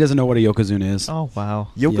 What? he doesn't know what a Yokozuna is. Oh wow.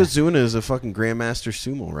 Yokozuna is a fucking grandmaster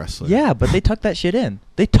sumo wrestler. Yeah, but they tuck that shit in.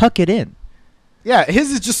 They tuck it in. Yeah, his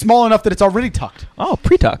is just small enough that it's already tucked. Oh,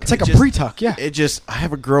 pre-tuck. It's like a just- pre-tuck, yeah. It just I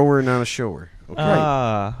have a grower, not a shower. Okay.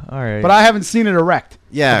 Ah, all right. But I haven't seen it erect.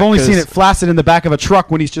 Yeah, I've only 'cause- seen it flaccid in the back of a truck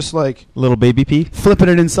when he's just like little baby pee. flipping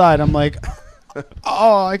it inside. I'm like,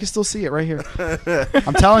 oh, I can still see it right here.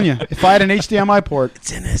 I'm telling you, if I had an HDMI port,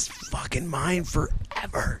 It's in his fucking mind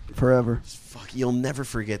forever. forever. Fuck, you'll never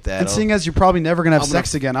forget that. And seeing as you're probably never gonna have I'm gonna-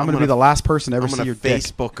 sex again, I'm I'm gonna be gonna- the last person to ever I'm see gonna your dick.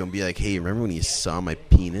 Facebook him, be like, "Hey, remember when you saw my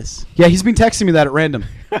penis?" Yeah, he's been texting me that at random.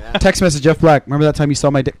 Text message Jeff Black. Remember that time you saw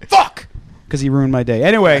my dick? Fuck! Because he ruined my day.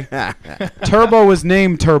 Anyway, Turbo was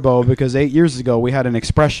named Turbo because 8 years ago we had an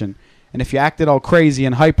expression. And if you acted all crazy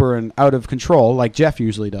and hyper and out of control, like Jeff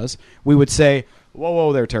usually does, we would say, whoa,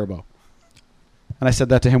 whoa there, Turbo. And I said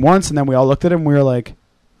that to him once, and then we all looked at him and we were like,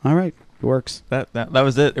 all right, It works. That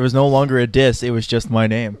was it. It was no longer a diss. It was just my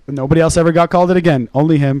name. Nobody else ever got called it again.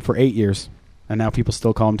 Only him for 8 years. And now people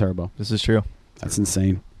still call him Turbo. This is true. That's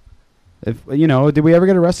insane. If did we ever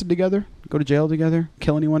get arrested together? Go to jail together?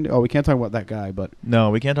 Kill anyone? Oh, we can't talk about that guy, but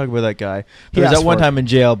No, we can't talk about that guy. He He was asked at one for it. time in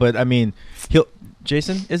jail, but I mean,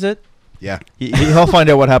 Jason, is it? Yeah. He'll find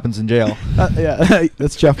out what happens in jail. yeah,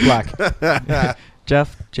 that's Jeff Black.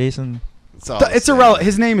 Jeff, Jason, It's irrelevant.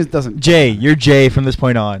 His name doesn't. Jay. You're Jay from this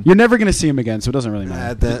point on. You're never going to see him again, so it doesn't really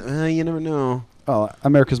matter. You never know. Oh,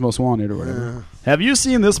 America's Most Wanted or whatever. Have you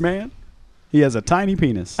seen this man? He has a tiny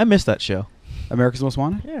penis. I missed that show. America's Most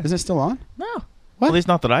Wanted? Yeah. Isn't it still on? No. What? At least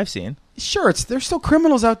not that I've seen. Sure, there's still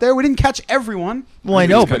criminals out there. We didn't catch everyone. Well, I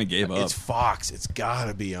know, kind but of gave up. It's Fox. It's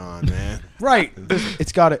gotta be on, man. Right.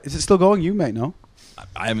 It's got it. Is it still going? You might know.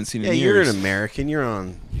 I haven't seen it Yeah, in you're years. an American. You're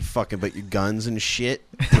on fucking but your guns and shit.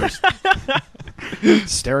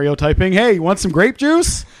 Stereotyping. Hey, you want some grape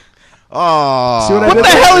juice? Oh, See what I what did the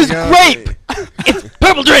there? hell is grape? It's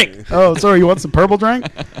purple drink. Oh, sorry. You want some purple drink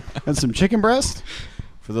and some chicken breast?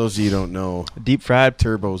 For those of you who don't know, Deep fried.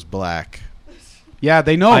 Turbo's black. Yeah,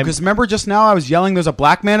 they know. Because remember just now I was yelling there's a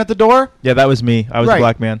black man at the door? Yeah, that was me. I was Right. a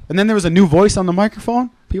black man. And then there was a new voice on the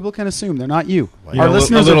microphone. People can assume they're not you. Wow. Our Yeah,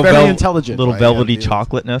 listeners are very intelligent. Little Right, velvety yeah.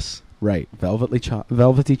 chocolateness. Right.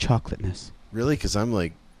 Velvety chocolateness. Really? Because I'm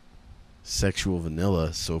like sexual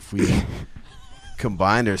vanilla. So if we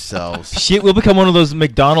combined ourselves, Shit, we'll become one of those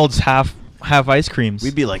McDonald's half ice creams.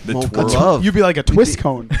 we'd be like The Mocha twirl. Love. You'd be like a twist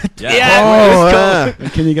cone. Yeah. Oh, yeah.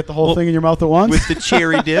 And can you get the whole thing in your mouth at once? With the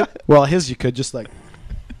cherry dip. Well, his you could just like.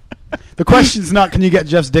 The question's not can you get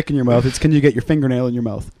Jeff's dick in your mouth. It's can you get your fingernail in your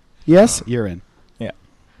mouth. Yes, you're in. Yeah.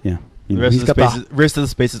 Yeah. The You know, rest, he's of the got space rest of the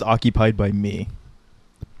space is occupied by me.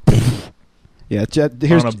 Yeah.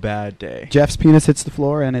 Here's on a bad day. Jeff's penis hits the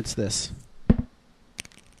floor, and it's this.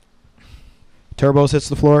 Turbo's hits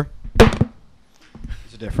the floor.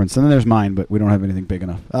 There's a difference. And then there's mine, but we don't have anything big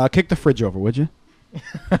enough. Kick the fridge over, would you?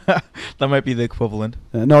 That might be the equivalent.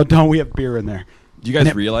 No, don't. We have beer in there. Do you guys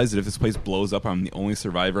Nip. realize that if this place blows up, I'm the only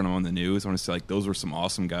survivor and I'm on the news? I want to say, like, those were some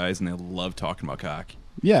awesome guys and they love talking about cock.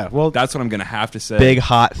 Yeah. Well, That's what I'm going to have to say. Big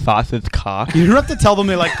hot thoughts with cock. you don't have to tell them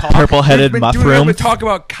they like cock. Purple-headed We've been doing nothing mushroom. but talk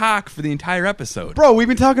about cock for the entire episode. Bro, we've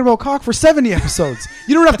been talking about cock for 70 episodes.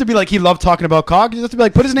 You don't have to be like, he loved talking about cock. You just have to be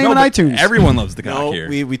like, put his name No, on but iTunes. Everyone loves the cock No, here.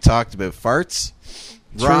 we talked about farts.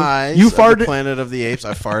 True. Rise You of farted- the Planet of the Apes.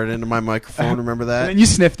 I farted into my microphone. Remember and that? then you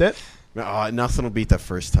sniffed it. Oh, nothing will beat that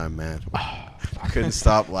first time, man. I couldn't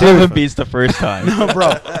stop Dude, laughing. it beats the first time. No,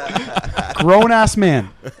 bro. Grown-ass man.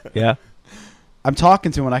 Yeah. I'm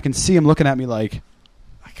talking to him, and I can see him looking at me like,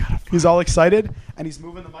 I gotta he's all excited, and he's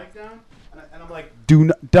moving the mic down, and I'm like, do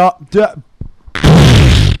not,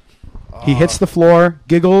 He hits the floor,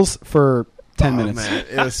 giggles for 10 minutes. Man,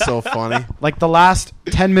 it was so funny. Like the last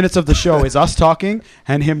 10 minutes of the show is us talking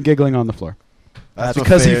and him giggling on the floor. That's my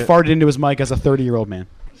because he favorite. farted into his mic as a 30-year-old man.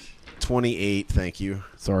 28, thank you.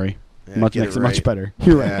 Sorry. Yeah, Much get it makes it much right. better.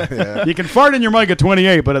 You're right. Yeah, yeah. You can fart in your mic at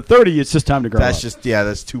 28, but at 30, it's just time to grow That's up. just, yeah,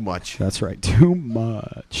 that's too much. That's right. Too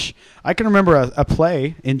much. I can remember a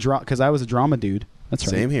play in because I was a drama dude. That's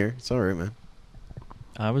right. Same here. It's all right, man.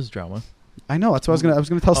 I was drama. I know. That's what I was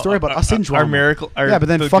gonna tell a story about us in drama. Our miracle. Yeah, but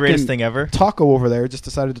then the fucking greatest thing ever. Taco over there just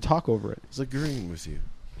decided to talk over it. I was agreeing with you.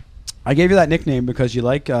 I gave you that nickname because you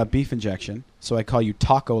like beef injection, so I call you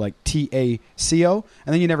Taco, like T-A-C-O,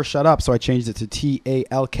 and then you never shut up, so I changed it to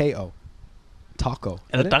T-A-L-K-O. Taco.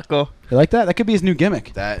 El taco. You like that? That could be his new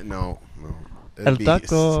gimmick. That, no. El It'd be-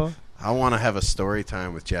 taco. I want to have a story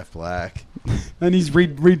time with Jeff Black. And he's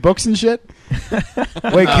read books and shit.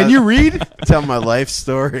 Wait, can you read? Tell my life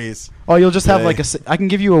stories. Oh, you'll just have Hey. like I can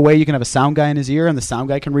give you a way you can have a sound guy in his ear, and the sound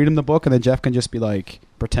guy can read him the book, and then Jeff can just be like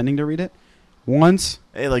pretending to read it. Once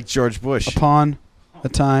Hey, like George Bush. upon a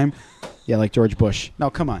time. Yeah, like George Bush. No,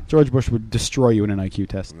 come on. George Bush would destroy you in an IQ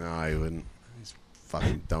test. No, I wouldn't. He's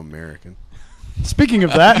fucking dumb American. Speaking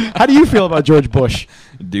of that, how do you feel about George Bush?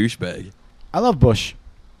 Douchebag. I love Bush.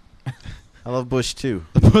 I love Bush, too.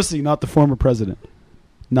 The pussy, not the former president.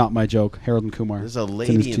 Not my joke. Harold and Kumar. There's a It's in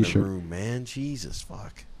lady his in the t-shirt. room, man. Jesus,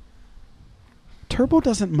 fuck. Turbo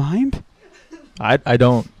doesn't mind. I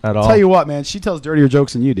don't at all. Tell you what, man. She tells dirtier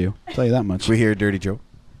jokes than you do. I'll tell you that much. We hear a dirty joke.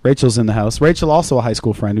 Rachel's in the house. Rachel, also a high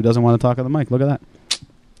school friend who doesn't want to talk on the mic. Look at that.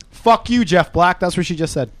 Fuck you, Jeff Black. That's what she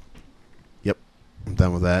just said. Yep. I'm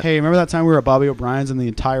done with that. Hey, remember that time we were at Bobby O'Brien's and the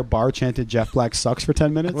entire bar chanted Jeff Black sucks for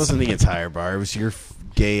 10 minutes? It wasn't the entire bar. It was your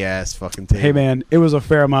gay-ass fucking table. Hey, man, it was a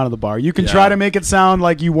fair amount of the bar. You can Yeah. try to make it sound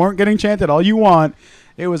like you weren't getting chanted all you want.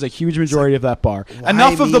 It was a huge majority of that bar. Why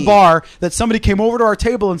Enough of the me? bar that somebody came over to our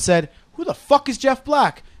table and said, who the fuck is Jeff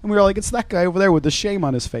Black? And we were like, it's that guy over there with the shame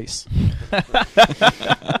on his face.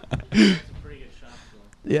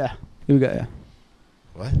 Yeah. Yeah.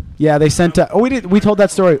 What? Yeah, they sent. We told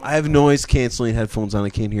that story. I have noise canceling headphones on. I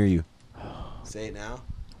can't hear you. Say it now.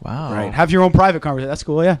 Wow. Right. Have your own private conversation. That's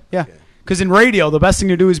cool. Yeah. Yeah. Okay. Because in radio, the best thing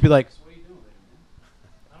to do is be like,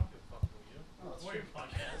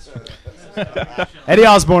 Eddie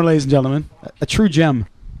Osborne, ladies and gentlemen, a true gem.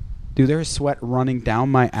 Dude, there is sweat running down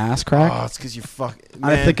my ass crack. Oh, it's because you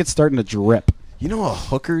I think it's starting to drip. You know a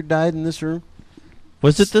hooker died in this room?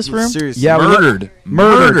 Was it this room? Seriously. Yeah,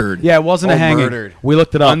 Murdered. Yeah, it wasn't a hanging. Murdered. We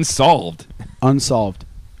looked it up. Unsolved. Unsolved.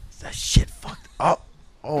 That shit fucked up.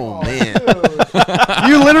 Oh, man.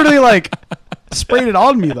 You literally like sprayed it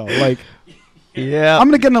on me though. Like, Yeah. I'm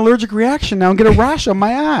gonna get an allergic reaction now and get a rash on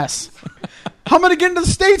my ass. How am I gonna get into the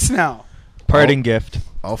States now? Parting gift.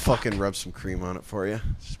 I'll fucking rub some cream on it for you.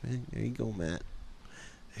 There you go, Matt.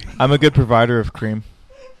 I'm a good provider of cream.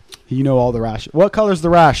 You know all the rash. What color's the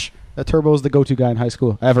rash? That Turbo is the go-to guy in high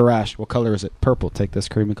school. I have a rash. What color is it? Purple. Take this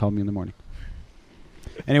cream and call me in the morning.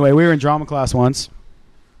 Anyway, we were in drama class once,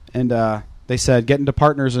 and they said get into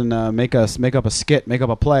partners and make up a skit, make up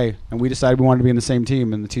a play. And we decided we wanted to be in the same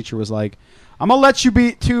team. And the teacher was like, "I'm gonna let you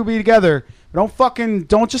be together. But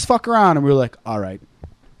don't just fuck around." And we were like, "All right."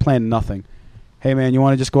 Plan nothing. Hey man, you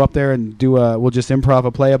want to just go up there and we'll just improv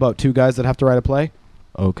a play about two guys that have to write a play?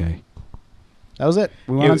 Okay. That was it.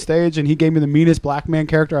 We went on stage, and he gave me the meanest black man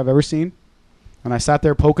character I've ever seen. And I sat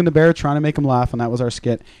there poking the bear, trying to make him laugh, and that was our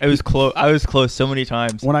skit. It was close. I was close so many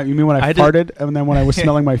times. You mean when I farted, and then when I was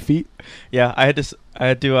smelling my feet? Yeah, I had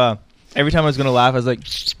to. Every time I was gonna laugh, I was like,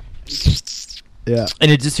 yeah, and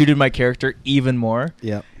it just suited my character even more.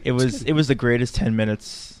 Yeah, it was the greatest 10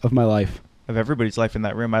 minutes of my life, of everybody's life in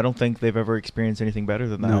that room. I don't think they've ever experienced anything better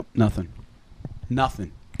than that. No, nothing.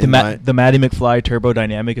 The Matty McFly turbo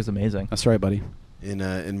dynamic is amazing. That's right, buddy.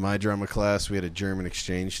 In my drama class, we had a German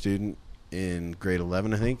exchange student in grade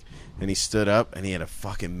 11, I think, and he stood up and he had a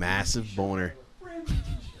fucking massive boner.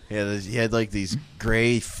 He had like these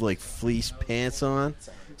gray fleece pants on.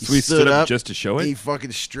 So he stood up just to show it? He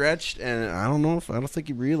fucking stretched, and I don't think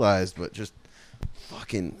he realized, but just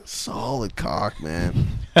fucking solid cock, man.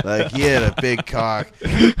 Like, he had a big cock,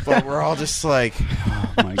 but we're all just like,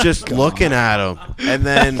 just looking at him, and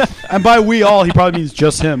then, and by we all, he probably means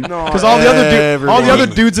just him, because all the other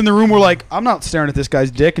dudes in the room were like, "I'm not staring at this guy's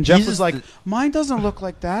dick," and Jeff was like, "Mine doesn't look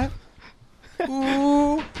like that."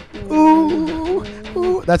 Ooh, ooh,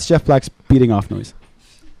 ooh. That's Jeff Black's beating off noise.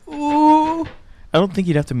 Ooh. I don't think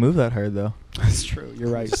you'd have to move that hard, though. That's true. You're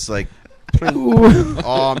right. Just like,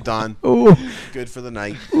 oh, I'm done. Ooh. Good for the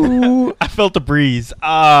night. Ooh. I felt the breeze. That's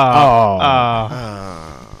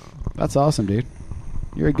awesome, dude.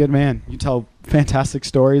 You're a good man. You tell fantastic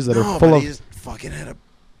stories that are full of. He just fucking had a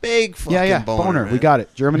big fucking boner. We got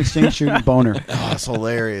it. German exchange student boner. Oh, it's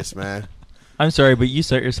hilarious, man. I'm sorry, but you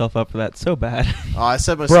set yourself up for that so bad. Oh, I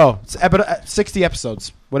said myself. Bro, it's 60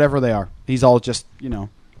 episodes, whatever they are. He's all just,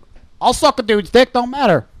 I'll suck a dude's dick, don't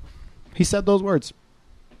matter. He said those words.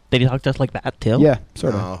 Did he talk just like that, too? Yeah,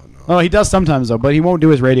 sort of. No, he does sometimes, though, but he won't do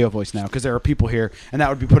his radio voice now because there are people here, and that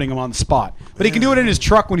would be putting him on the spot. But he can do it in his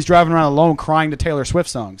truck when he's driving around alone crying to Taylor Swift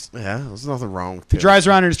songs. Yeah, there's nothing wrong with He drives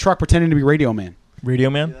around in his truck pretending to be Radio Man. Radio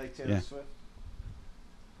Man? Yeah.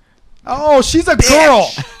 Oh, she's a girl.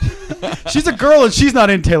 She's a girl, and she's not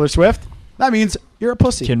in Taylor Swift. That means you're a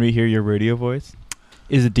pussy. Can we hear your radio voice?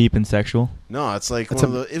 Is it deep and sexual? No, it's like it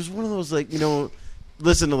was one of those, like,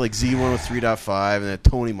 listen to like Z103.5 and then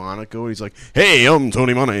Tony Monaco, and he's like, "Hey, I'm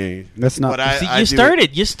Tony Monaco." That's not. But you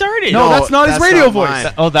started. No, that's not his radio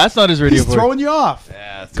voice. That's not his radio voice. He's throwing you off.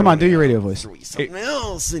 Yeah, come on, do your radio voice. Throw something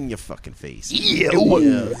else in your fucking face. Yeah.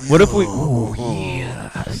 What if we? Oh yeah.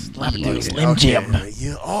 Slim Jim.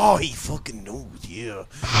 Yeah. Oh, he fucking knows. Yeah.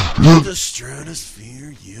 The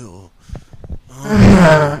stratosphere. Yeah.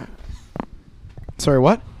 Sorry,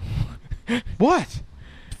 what? What?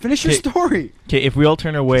 Finish your story. Okay, if we all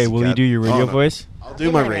turn away, will you do your radio voice? I'll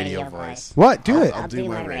do my radio voice. What? Do it. I'll do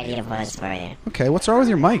my radio voice for you. Okay, what's wrong with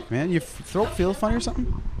your mic, man? Your throat feel funny or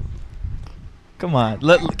something? Come on.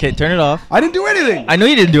 Okay, turn it off. I didn't do anything. I know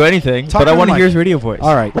you didn't do anything, but I want to hear his radio voice.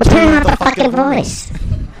 All right. Well, turn off the fucking voice.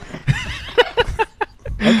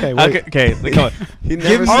 Okay, wait. Okay, come on.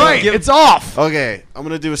 All right, it's off. Okay, I'm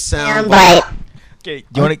gonna do a sound bite. Okay, do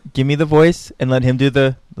you want to give me the voice and let him do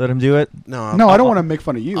it? No, I don't want to make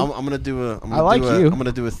fun of you. I'm gonna do a. I'm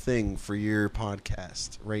gonna do a thing for your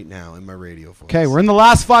podcast right now in my radio voice. Okay, we're in the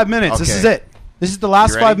last 5 minutes. Okay. This is it. This is the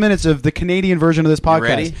last 5 minutes of the Canadian version of this podcast.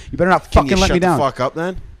 ready? You better not fucking let me down. Shut the fuck up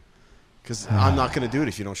then. Because I'm not going to do it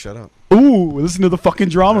if you don't shut up. Ooh, listen to the fucking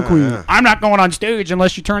drama queen. Yeah. I'm not going on stage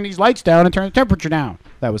unless you turn these lights down and turn the temperature down.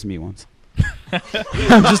 That was me once.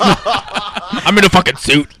 I'm in a fucking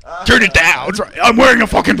suit. Turn it down. That's right. I'm wearing a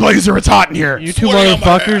fucking blazer. It's hot in here. You two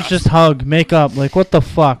motherfuckers just hug, make up. Like, what the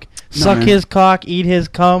fuck? Suck man. his cock, eat his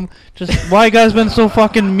cum. Just why you guys been so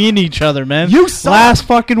fucking mean to each other, man? You suck. Last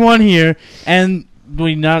fucking one here, and do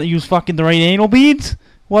we not use fucking the right anal beads?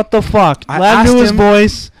 What the fuck? I Let him asked do his him-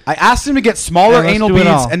 voice. I asked him to get smaller Yeah, let's anal do it beads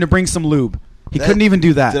all. and to bring some lube. He That- couldn't even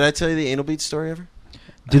do that. Did I tell you the anal bead story ever?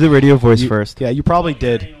 Do the radio voice first. Yeah, you probably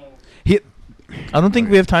did. I don't think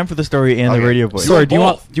we have time for the story and Okay. the radio voice. Sorry, do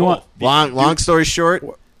you want? Long story short,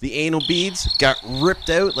 the anal beads got ripped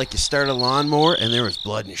out like you start a lawnmower, and there was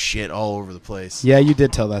blood and shit all over the place. Yeah, you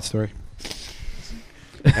did tell that story.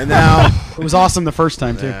 And now, It was awesome the first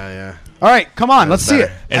time too. yeah. All right, come on, let's see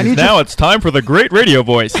it. And now it's time for the great radio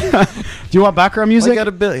voice. Do you want background I music? got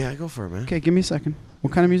a bill. Yeah, go for it, man. Okay, give me a second.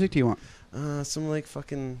 What kind of music do you want? Some like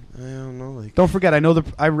fucking, I don't know, like. Don't forget, I know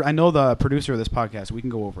the producer of this podcast. We can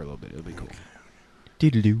go over a little bit. It'll be cool.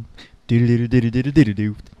 Doodle-doo.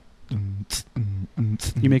 Doodle-doo-doo-doo-doo-doo-doo.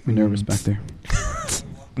 You make me nervous back there.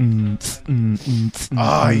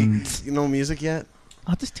 Oh, you know music yet?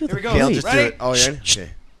 I'll just do Here we go. Okay, I'll Ready? just do it. Oh, yeah. Okay.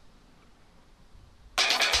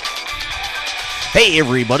 Hey,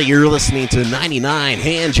 everybody! You're listening to 99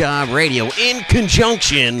 Handjob Radio in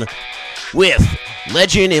conjunction with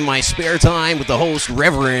Legend in My Spare Time with the host,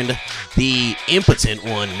 Reverend, the impotent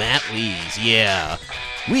one, Matt Lees. Yeah.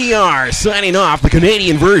 We are signing off the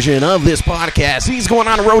Canadian version of this podcast. He's going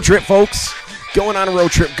on a road trip, folks. Going on a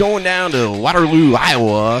road trip, going down to Waterloo,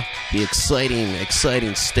 Iowa, the exciting,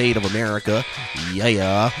 exciting state of America.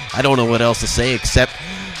 Yeah. I don't know what else to say except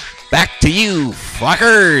back to you,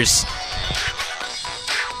 fuckers.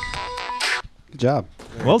 Good job.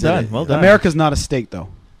 Well done. Well done. America's not a state, though.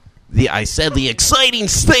 I said the exciting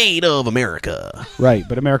state of America. Right,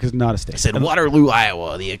 but America's not a I state. said Waterloo,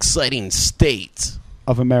 Iowa, the exciting state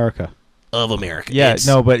Of America. of America. Yeah, It's-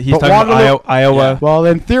 no, but he's But talking Waterloo- about Iowa. Well,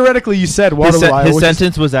 then theoretically, you said His, Waterloo, Iowa. his which is-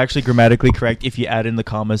 sentence was actually grammatically correct if you add in the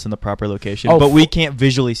commas in the proper location. Oh, but we can't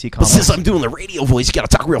visually see But commas. since I'm doing the radio voice, you gotta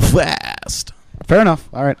talk real fast. Fair enough.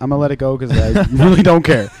 All right, I'm gonna let it go because I really don't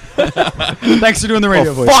care. Thanks for doing the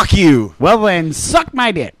radio Oh, voice. fuck you. Well then, suck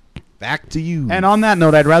my dick. Back to you. And on that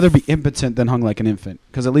note, I'd rather be impotent than hung like an infant.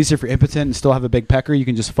 Because at least if you're impotent and still have a big pecker, you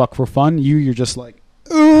can just fuck for fun. You're just like,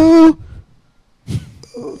 ooh,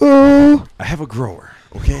 ooh. I have a grower,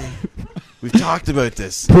 okay? We've talked about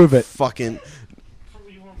this. Prove it. Fucking.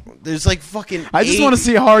 There's like fucking. I just want to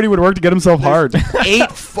see how hard he would work to get himself hard.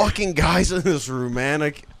 8 fucking guys in this room, man.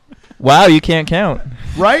 Like, Wow, you can't count.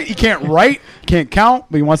 Right? He can't write, can't count,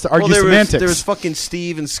 but he wants to argue semantics. there was fucking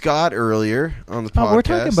Steve and Scott earlier on the Oh, podcast. we're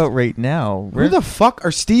talking about right now. Where the fuck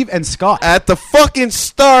are Steve and Scott? At the fucking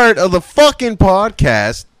start of the fucking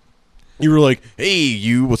podcast, you were like, "Hey,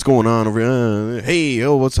 you, what's going on over here? Hey,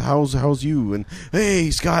 oh, how's you?" And hey,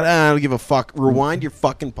 Scott, I don't give a fuck. Rewind your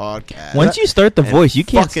fucking podcast. Once you start the And voice, you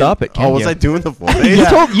can't fucking- stop it, can oh, was you? I doing the voice? You're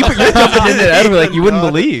jumping in and out of it like you wouldn't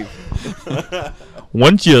believe.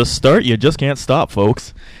 Once you start, you just can't stop,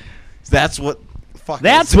 folks. That's what. Fuck.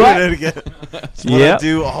 That's let's do what- it again. That's what I Yep.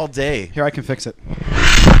 do all day. Here, I can fix it.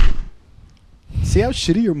 See how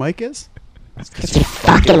shitty your mic is? Because you're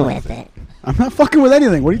fucking with it. I'm not fucking with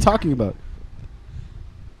anything. What are you talking about?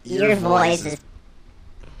 Your voice is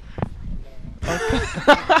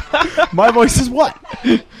My voice is what?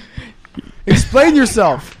 Explain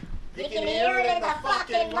yourself. You can hear it in the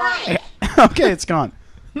fucking mic. Okay, it's gone.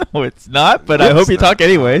 No, it's not, but I hope you talk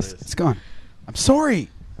anyways. It's gone. I'm sorry.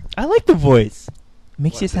 I like the voice. It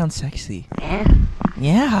makes you sound sexy. Yeah.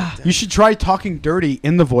 Yeah. You should try talking dirty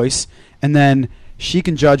in the voice, and then she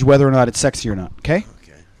can judge whether or not it's sexy or not. Okay?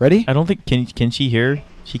 Okay. Ready? I don't think can she hear?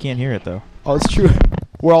 She can't hear it though. Oh, it's true.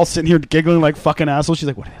 We're all sitting here giggling like fucking assholes. She's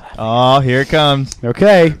like, "What are they laughing?" Oh, here it comes.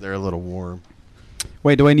 Okay. They're a little warm.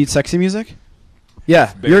 Wait, do I need sexy music?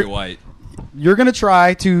 Yeah. Barry White. You're gonna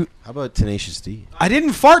try to. How about Tenacious D? I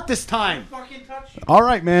didn't fart this time. Fucking touch you. All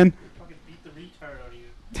right, man. Fucking beat the retard out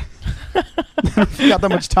of you. I got that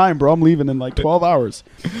much time, bro. I'm leaving in like 12 hours.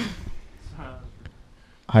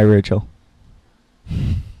 Hi, Rachel.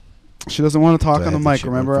 She doesn't want to talk Do I on the have to mic. shit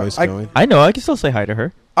my Remember? voice I, going? I know. I can still say hi to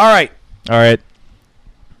her. all right. All right.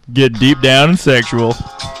 Get deep down and sexual.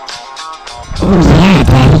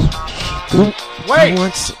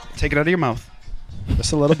 Wait. Take it out of your mouth.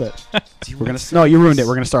 Just a little bit. We're gonna. No, you ruined it.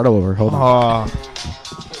 We're gonna start over. Hold on.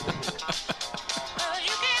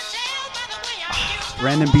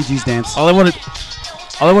 Random Bee Gees dance. All I want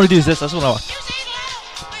to do is this. That's what I want.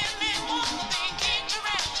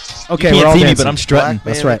 Okay, You we're can't all see me, dancing. but I'm strutting. Black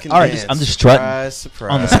man That's right. that can All right, dance. I'm just strutting Surprise,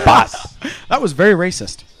 surprise. on the spot. That was very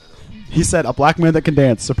racist. He said a black man that can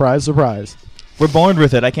dance. Surprise, surprise. We're born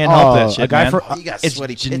with it. I can't help that shit, a guy man. for You got It's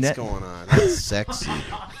sweaty tits genet- going on. That's sexy.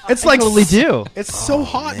 it's I like totally do. It's so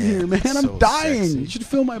hot in man, here, man. it's I'm so dying. sexy. You should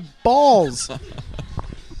feel my balls.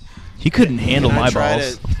 He couldn't handle Can I my try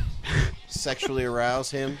balls. to sexually arouse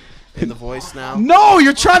him in the voice now? No,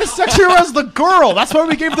 you're trying to sexually arouse the girl. That's why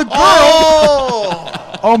we gave the girl.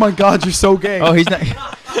 Oh! Oh my God, you're so gay. Oh, he's not.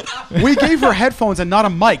 We gave her headphones and not a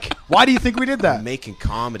mic. Why do you think we did that? I'm making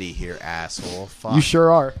comedy here, asshole. Fuck. You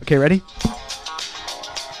sure are. Okay, ready?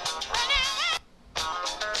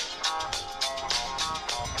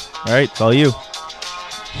 All right, it's all you.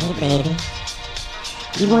 Hey, baby.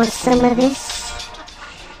 You want some of this?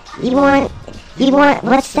 You want,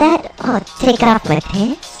 what's that? Oh, take off my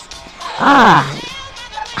pants? Oh,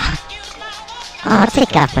 I'll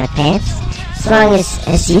take off my pants. As long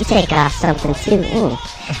as you take off something, too.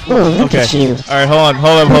 Look at you. All right, hold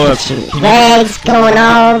up. Look at you. Legs going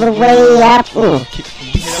all the way up.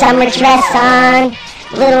 Summer dress on.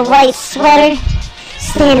 Little white sweater.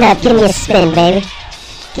 Stand up. Give me a spin, baby.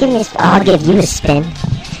 I'll give you a spin.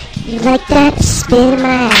 You like that? Spin in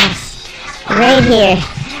my ass. Right here.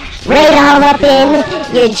 Right all up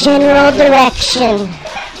in your general direction.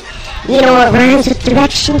 You know what rhymes with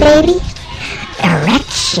direction, baby?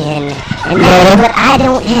 Erection. And that's what I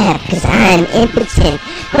don't have, because I'm impotent.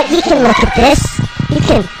 But you can look at this. You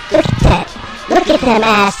can look at that. Look at them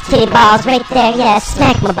ass titty balls right there. Yeah,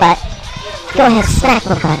 smack my butt. Go ahead, smack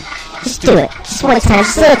my butt. Just do it. Just one time.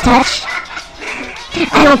 Just a little touch.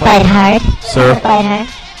 I don't bite hard. Sir. I don't bite hard.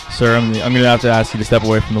 Sir, I'm gonna have to ask you to step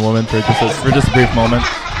away from the woman for just a brief moment.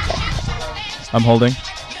 I'm holding.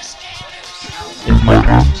 It's my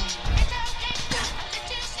turn.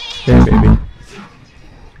 Hey, baby.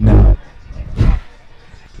 No.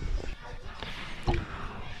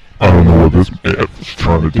 I don't know what this man is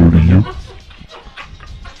trying to do to you.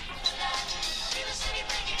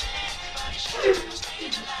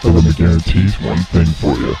 But let me guarantee one thing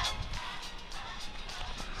for you.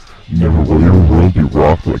 Never will your world be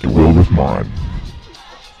rocked like it will with mine.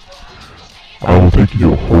 I will take you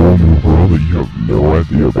to a whole new world that you have no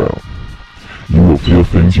idea about. You will feel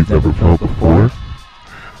things you've never felt before.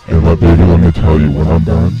 And baby, let me tell you, when I'm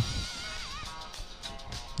done,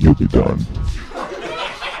 you'll be done.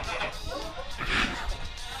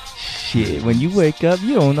 Shit, when you wake up,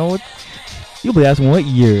 you don't know what. You'll be asking what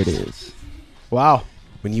year it is. Wow.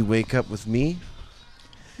 When you wake up with me,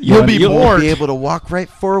 You'll be you'll bored. be able to walk right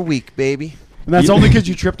for a week, baby. And that's only because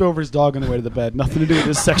you tripped over his dog on the way to the bed. Nothing to do with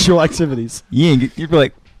his sexual activities. You'd be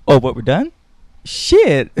like, oh, what, we're done?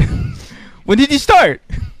 Shit. When did you start?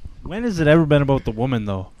 When has it ever been about the woman,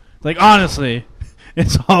 though? Like, honestly,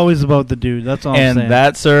 it's always about the dude. That's all I'm saying. And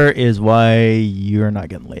that, sir, is why you're not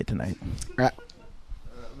getting laid tonight.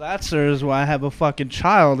 That, sir, is why I have a fucking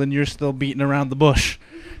child and you're still beating around the bush.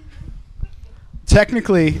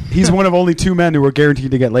 Technically, he's one of only two men who are guaranteed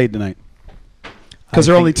to get laid tonight. Because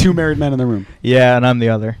there are only two married men in the room. Yeah, and I'm the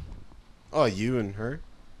other. Oh, you and her?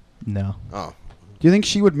 No. Oh. Do you think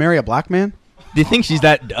she would marry a black man? Do you think she's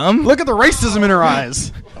that dumb? Look at the racism in her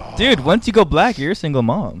eyes. Dude, once you go black, you're a single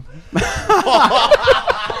mom.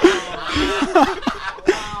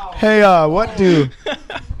 Hey,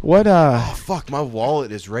 Oh, fuck, my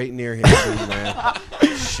wallet is right near him, too, man.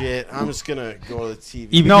 Shit, I'm just gonna go to the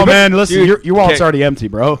TV. No, man, listen, Dude, your wallet's okay. already empty,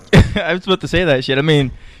 bro. I was about to say that shit. I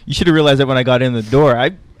mean, you should have realized that when I got in the door.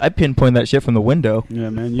 I pinpointed that shit from the window. Yeah,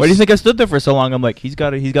 man. Why do you think I stood there for so long? I'm like, he's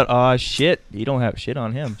got, shit. He don't have shit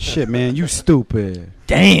on him. Shit, man, you stupid.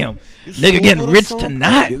 Damn. Nigga getting rich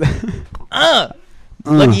tonight.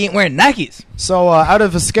 Lucky he ain't wearing Nikes. So, out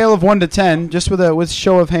of a scale of 1 to 10, just with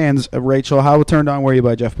show of hands, Rachel, how turned on were you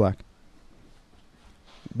by Jeff Black?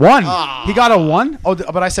 1. He got a 1? Oh,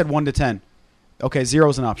 but I said 1 to 10. Okay,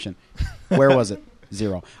 0's an option. Where was it?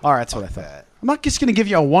 0. All right, that's what I thought. I'm not just going to give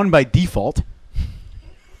you a 1 by default.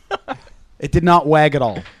 It did not wag at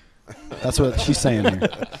all. That's what she's saying here.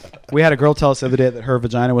 We had a girl tell us the other day that her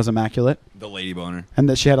vagina was immaculate. The lady boner. And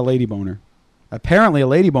that she had a lady boner. Apparently, a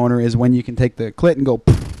lady boner is when you can take the clit and go.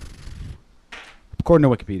 According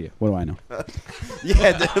to Wikipedia. What do I know?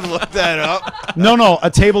 Yeah, dude, look that up. No. A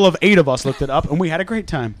table of 8 of us looked it up, and we had a great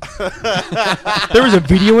time. There was a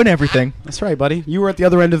video and everything. That's right, buddy. You were at the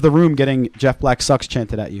other end of the room getting Jeff Black sucks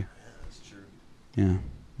chanted at you. That's true. Yeah.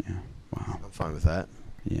 Wow. I'm fine with that.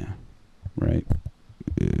 Yeah. Right.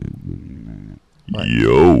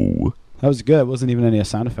 Yo. That was good. Wasn't even any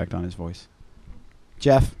sound effect on his voice.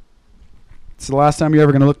 Jeff, it's the last time you're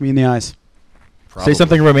ever going to look me in the eyes. Say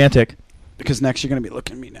something romantic. Because next you're going to be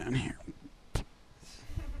looking me down here.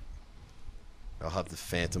 I'll have the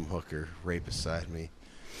phantom hooker right beside me,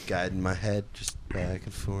 guiding my head just back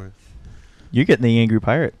and forth. You're getting the angry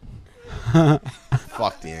pirate.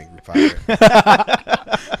 Fuck the angry pirate.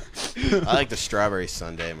 I like the strawberry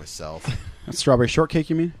sundae myself. That's strawberry shortcake,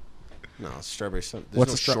 you mean? No, strawberry sundae. There's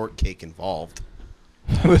What's no a shortcake involved.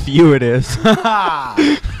 With you, it is.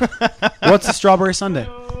 What's a strawberry sundae?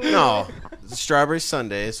 No, the strawberry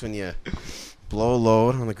sundae is when you blow a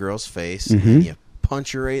load on the girl's face and you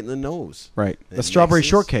punch her right in the nose. Right. And The strawberry mixes.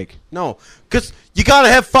 shortcake. No, because you gotta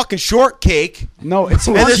have fucking shortcake. No, it's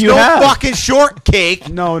And once there's you no have. fucking shortcake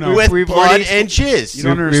No. with We've blood already- and jizz. You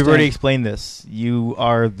don't We've understand. already explained this. You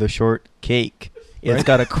are the short cake. It's Right.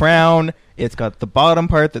 got a crown. It's got the bottom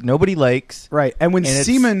part that nobody likes. Right. And when And it's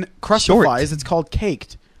semen crustifies, short. it's called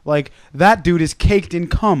caked. Like, that dude is caked in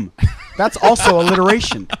cum. That's also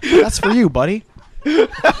alliteration. That's for you, buddy.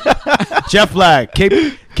 Jeff Black,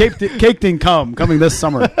 caked in cum, coming this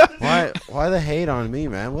summer. Why the hate on me,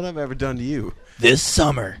 man? What have I ever done to you? This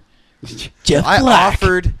summer, Jeff I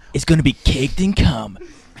offered. is going to be caked in cum.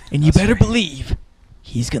 And you better believe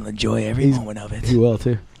he's going to enjoy every moment of it. He will,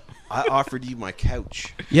 too. I offered you my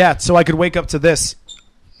couch. Yeah, so I could wake up to this.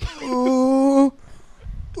 Ooh.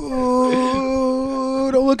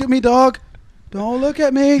 Ooh. Don't look at me, dog. Don't look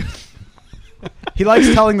at me. He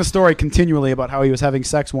likes telling the story continually about how he was having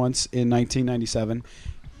sex once in 1997.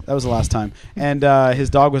 That was the last time. And his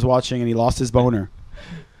dog was watching and he lost his boner.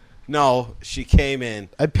 No, she came in,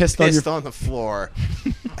 I pissed on the floor,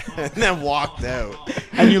 and then walked out.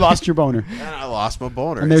 and you lost your boner. And I lost my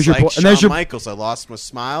boner. And there's It's your like bo- and there's Shawn your- Michaels. I lost my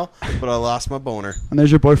smile, but I lost my boner. And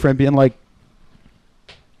there's your boyfriend being like,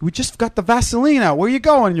 "We just got the Vaseline out. Where you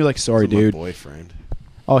going?" And you're like, "Sorry, This is dude." my boyfriend.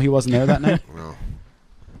 Oh, he wasn't there that night? No,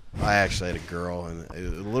 I actually had a girl, and it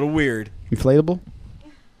was a little weird. Inflatable?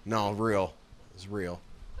 No, real. It was real.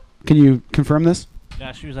 Can you confirm this?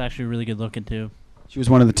 Yeah, she was actually really good looking too. She was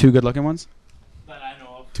one of the two good-looking ones? That I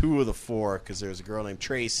know of. 2 of the 4, because there was a girl named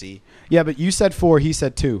Tracy. Yeah, but you said 4, he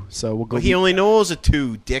said 2. So we'll go But he only knows a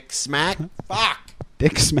 2, dick smack. Fuck.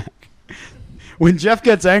 dick smack. When Jeff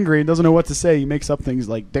gets angry and doesn't know what to say, he makes up things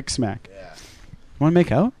like dick smack. Yeah. Want to make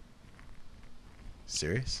out?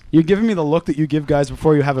 Serious? You're giving me the look that you give guys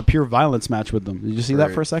before you have a pure violence match with them. Did you see that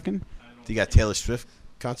Right. for a second? Do you got Taylor Swift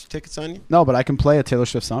concert tickets on you? No, but I can play a Taylor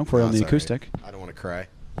Swift song for you on the That's all right. acoustic. I don't want to cry.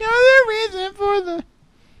 You're the reason for the...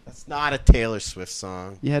 That's not a Taylor Swift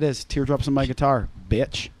song. Yeah, it is. Teardrops on my guitar,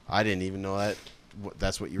 bitch. I didn't even know that.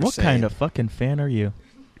 That's what you were What saying. kind of fucking fan are you?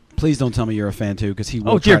 Please don't tell me you're a fan too, because he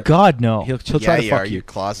will. Oh, dear try- God, no. He'll Yeah, try to you are. fuck You're you. a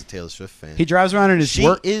closet Taylor Swift fan. He drives around in his She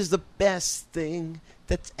work. is the best thing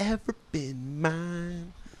that's ever been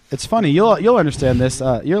mine. It's funny. You'll understand this.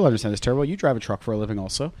 You'll understand this, Turbo. You drive a truck for a living,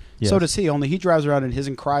 also. Yes. So does he. Only he drives around in his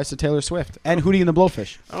and cries to Taylor Swift and Hootie and the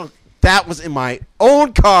Blowfish. That was in my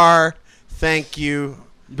own car. Thank you.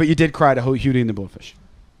 But you did cry to Hootie and the Blowfish.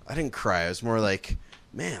 I didn't cry. I was more like,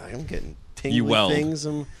 man, I'm getting tingly You welled. things.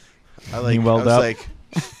 I You welled was up? like,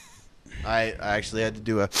 I actually had to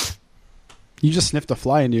do a. You just sniffed a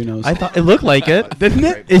fly into your nose. I thought it looked like it, didn't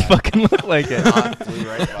it? Right It by. fucking looked like it. Flew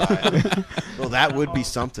right by. Well, that would be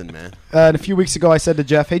something, man. And a few weeks ago, I said to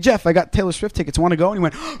Jeff, "Hey Jeff, I got Taylor Swift tickets. Want to go?" And he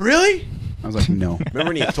went, Really? "I was like, no."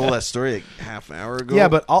 Remember when you told that story like half an hour ago? Yeah,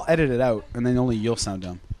 but I'll edit it out, and then only you'll sound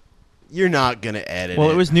dumb. you're not gonna edit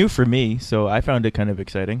Well, it. it was new for me, so I found it kind of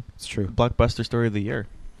exciting. It's true, Blockbuster story of the year.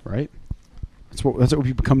 right? That's what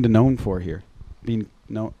we've become known for here. Being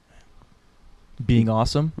Being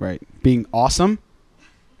awesome. right. Being awesome.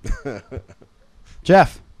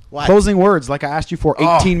 Jeff, What? closing words like I asked you for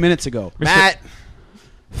Oh. 18 minutes ago. Matt,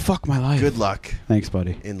 Fuck my life. good luck Thanks,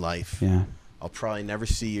 buddy. in life. Yeah, I'll probably never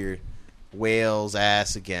see your whale's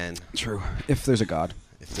ass again true. If there's a God,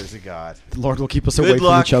 if there's a God. the Lord will keep us Good away from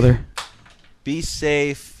luck. each other. Be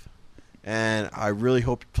safe, and I really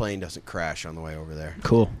hope your plane doesn't crash on the way over there.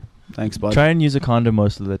 Cool. Thanks, bud. Try and use a condom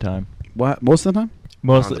most of the time. What? Most of the time?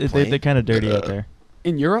 Most On the they're plane? kind of dirty out there.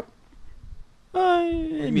 In Europe?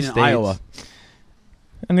 In mean in Iowa?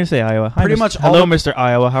 I'm gonna say Iowa. Hi, Pretty Mr. much all Hello, of- Mr.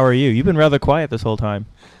 Iowa. How are you? You've been rather quiet this whole time.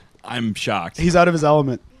 I'm shocked. He's out of his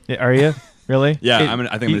element. Yeah, are you? Really? Yeah, It- I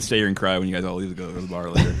think I'm you- gonna stay here and cry when you guys all leave to go to the bar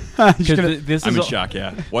later. He's 'cause gonna- this I'm is in al- shock.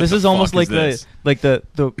 Yeah. What this the is almost fuck like this?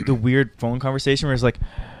 the weird phone conversation where it's like,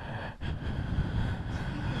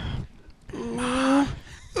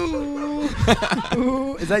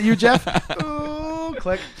 Ooh, is that you, Jeff? Ooh,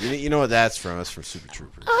 click. You know what that's from? That's from Super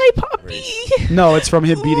Troopers. "Hi, puppy." No, it's from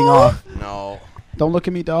him beating off. No. Don't look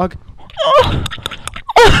at me, dog.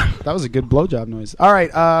 That was a good blowjob noise. All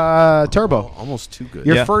right, Turbo. Almost too good.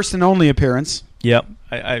 Your Yeah. first and only appearance. Yep.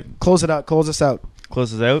 I Close it out. Close us out.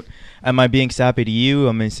 closes out. Am I being sappy to you?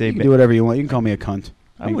 I'm gonna say. You can do whatever you want. You can call me a cunt.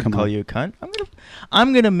 I wouldn't call you a cunt.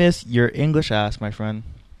 I'm gonna miss your English ass, my friend.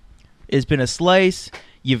 It's been a slice.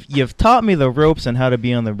 You've taught me the ropes on how to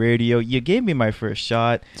be on the radio. You gave me my first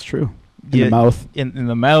shot. It's true. In the mouth. In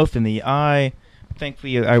the mouth, in the eye.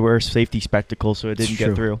 Thankfully, I wear safety spectacles, so it didn't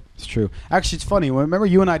get through. It's true. Actually, it's funny. Remember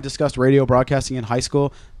you and I discussed radio broadcasting in high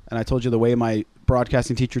school, and I told you the way my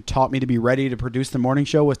broadcasting teacher taught me to be ready to produce the morning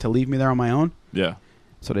show was to leave me there on my own? Yeah.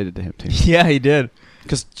 That's what I did to him, too. Yeah, he did.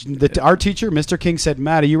 Because our teacher, Mr. King, said,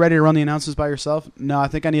 Matt, are you ready to run the announcements by yourself? No, I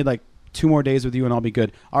think I need like 2 more days with you and I'll be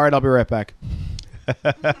good. All right, I'll be right back.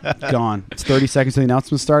 Gone. It's 30 seconds to the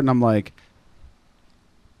announcements start, and I'm like,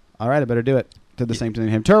 all right, I better do it. Did the same thing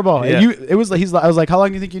to him. Turbo. Yeah. I was like, how long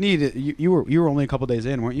do you think you need? You were only a couple days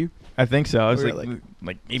in, weren't you? I think so. I was like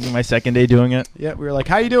maybe my second day doing it. Yeah, we were like,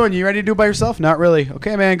 how you doing? You ready to do it by yourself? Not really.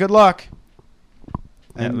 Okay, man, good luck.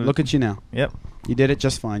 And look at you now. Yep. You did it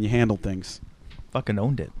just fine. You handled things. Fucking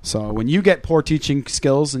owned it. So when you get poor teaching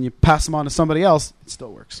skills and you pass them on to somebody else, it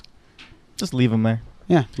still works. Just leave them there.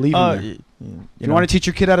 Yeah, leave them there. You want to teach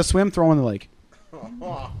your kid how to swim? Throw him in the lake.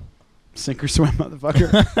 Sink or swim,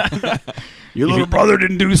 motherfucker. Your little brother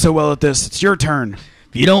didn't do so well at this. It's your turn.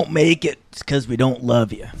 If you don't make it, it's because we don't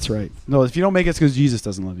love you. That's right. No, if you don't make it, it's because Jesus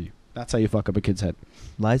doesn't love you. That's how you fuck up a kid's head.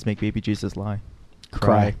 Lies make baby Jesus lie.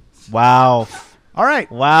 Cry. Wow. All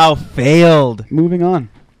right. Wow. Failed. Moving on.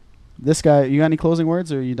 This guy, you got any closing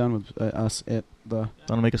words, or are you done with us at the... Want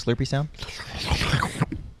to make a Slurpee sound?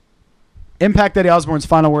 Impact Eddie Osborne's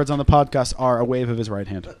final words on the podcast are a wave of his right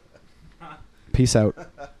hand. Peace out.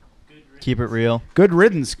 Keep it real. Good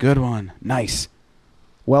riddance. Good one. Nice.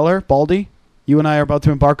 Weller, Baldy, you and I are about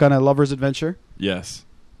to embark on a lover's adventure. Yes.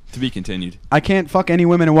 To be continued. I can't fuck any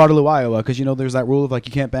women in Waterloo, Iowa, because you know there's that rule of like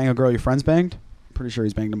you can't bang a girl your friends banged. Pretty sure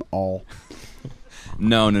he's banged them all.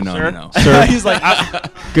 No. Sir? He's like,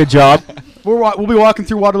 good job. We'll be walking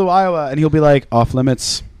through Waterloo, Iowa, and he'll be like, off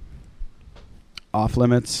limits. Off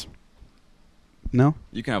limits. No?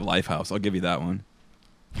 You can have Lifehouse. I'll give you that one.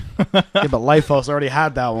 Yeah, but Lifehouse already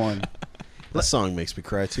had that one. That song makes me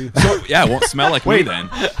cry too. So, yeah, it won't smell like me then.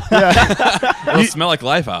 Yeah. It'll smell like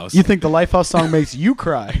Lifehouse. You think the Lifehouse song makes you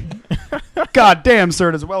cry? God damn,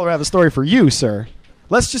 sir. Does Weller have a story for you, sir?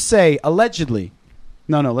 Let's just say, allegedly.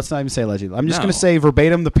 No, let's not even say allegedly. I'm just going to say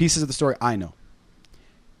verbatim the pieces of the story I know.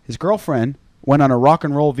 His girlfriend went on a rock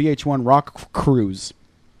and roll VH1 rock cruise.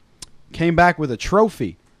 Came back with a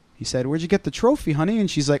trophy. He said, where'd you get the trophy, honey?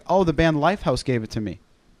 And she's like, oh, the band Lifehouse gave it to me.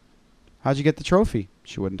 How'd you get the trophy?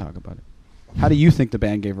 She wouldn't talk about it. How do you think the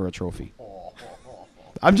band gave her a trophy?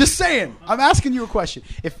 I'm just saying. I'm asking you a question.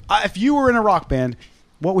 If you were in a rock band,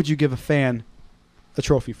 what would you give a fan a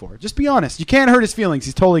trophy for? Just be honest. You can't hurt his feelings.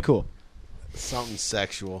 He's totally cool. Something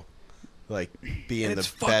sexual. Like being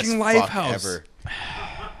It's the best fucking fuck Lifehouse. ever.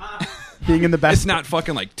 Being in the best. It's not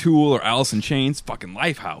fucking like Tool or Alice in Chains. Fucking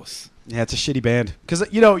Lifehouse. Yeah, it's a shitty band. Because,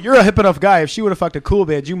 you know, you're a hip enough guy. If she would have fucked a cool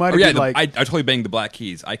band, you might have been like... I totally banged the Black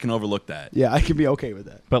Keys. I can overlook that. Yeah, I can be okay with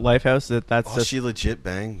that. But Lifehouse, that's Oh, just... she legit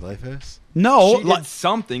banged Lifehouse? No. She did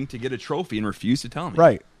something to get a trophy and refused to tell me.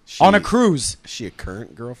 Right. On a cruise. Is she a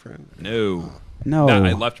current girlfriend? No. No.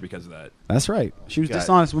 I left her because of that. That's right. She was Got-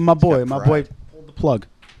 dishonest with my boy. got My pride. boy pulled the plug.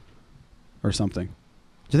 Or something. Do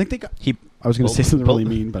you think they got... He I was going to say something really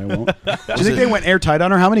mean, but I won't. Do you think it- they went airtight on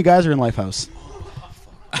her? How many guys are in Lifehouse?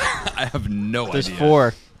 I have no There's idea.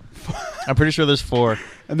 4. I'm pretty sure there's 4.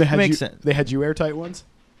 And they had Makes you, sense. They had you airtight ones?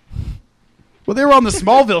 Well, they were on the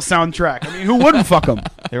Smallville soundtrack. I mean, who wouldn't fuck them?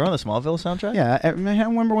 They were on the Smallville soundtrack? Yeah, I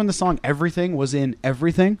remember when the song Everything was in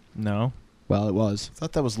Everything? No. Well, it was. I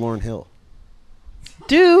thought that was Lauryn Hill.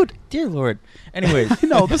 Dude! Dear Lord. Anyways. You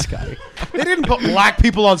know, this guy. They didn't put black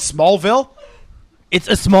people on Smallville. It's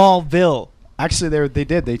a Smallville. Actually, they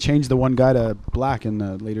did. They changed the one guy to black in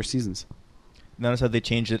the later seasons. Notice how they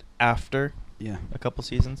changed it after Yeah. a couple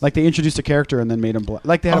seasons? Like, they introduced a character and then made him black.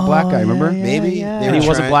 Like, they had a black guy, remember? Maybe they And were he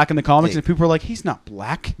wasn't trying- black in the comics, Hey. and people were like, he's not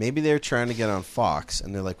black. Maybe they were trying to get on Fox,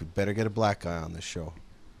 and they're like, we better get a black guy on this show.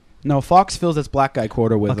 No, Fox fills its black guy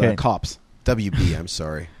quota with Okay. cops. WB, I'm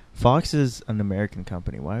sorry. Fox is an American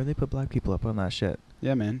company. Why would they put black people up on that shit?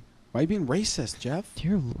 Yeah, man. Why are you being racist, Jeff?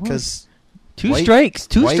 Dear Lord. Because Two white- strikes.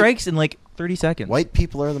 Two white- strikes in like 30 seconds. white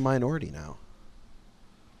people are the minority now.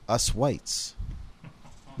 Us whites.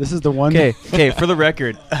 This is the one. Okay, for the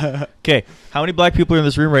record. Okay, how many black people are in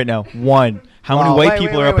this room right now? 1. How many Wow, white wait,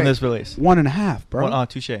 people wait, are up wait. in this release? 1.5, bro. Oh,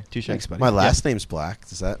 touche. Thanks, buddy. My last name's Black.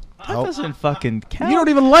 Does that That help? doesn't fucking count. You don't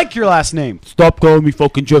even like your last name. Stop calling me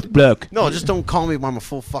fucking Jeff Black. No, just don't call me by my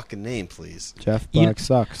full fucking name, please. Jeff You- Black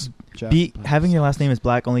sucks. Jeff Black Having your sucks. last name is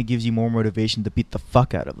black only gives you more motivation to beat the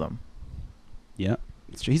fuck out of them. Yeah.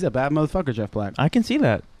 He's a bad motherfucker, Jeff Black. I can see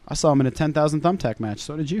that. I saw him in a 10,000 Thumbtack match.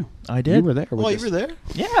 So did you. I did. You were there. with Oh, you us. were there?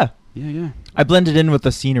 Yeah. Yeah. I blended in with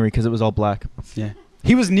the scenery because it was all black. Yeah.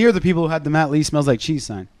 He was near the people who had the Matt Lee smells like cheese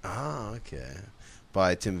sign. Ah, okay.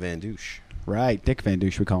 By Tim Van Douche. Right. Dick Van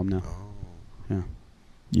Douche, we call him now. Oh. Yeah.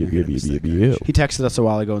 He texted us a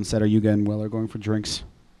while ago and said, "Are you and Weller going for drinks?"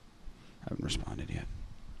 Haven't responded yet.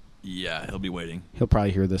 Yeah, he'll be waiting. He'll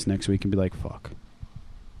probably hear this next week and be like, "Fuck."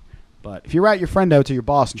 But if you rat your friend out to your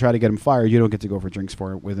boss and try to get him fired, you don't get to go for drinks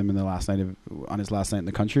with him on his last night in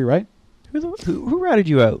the country, right? Who ratted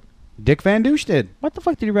you out? Dick Van Douche did. What the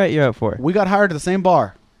fuck did he rat you out for? We got hired at the same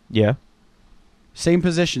bar, Yeah. same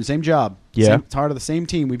position, same job. Yeah. It's part of the same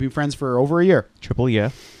team. We've been friends for over a year. Triple yeah.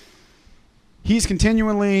 He's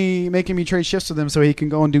continually making me trade shifts with him so he can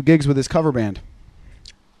go and do gigs with his cover band.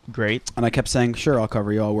 Great. And I kept saying, "Sure, I'll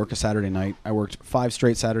cover you. I'll work a Saturday night." I worked 5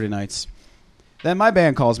 straight Saturday nights. Then my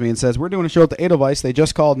band calls me and says, "We're doing a show at the Edelweiss. They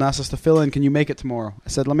just called and asked us to fill in. Can you make it tomorrow?" I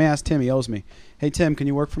said, "Let me ask Tim. He owes me." "Hey, Tim, can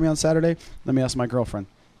you work for me on Saturday?" "Let me ask my girlfriend."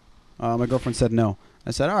 My girlfriend said no.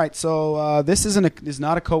 I said, "All right, so this isn't a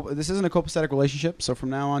copacetic relationship. So from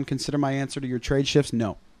now on, consider my answer to your trade shifts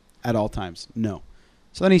no, at all times, no."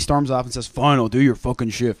 So then he storms off and says, "Fine, I'll do your fucking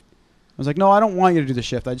shift." I was like, "No, I don't want you to do the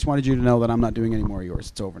shift. I just wanted you to know that I'm not doing any more of yours.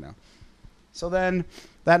 It's over now." So then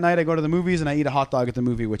that night I go to the movies and I eat a hot dog at the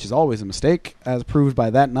movie, which is always a mistake, as proved by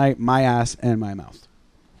that night, my ass and my mouth.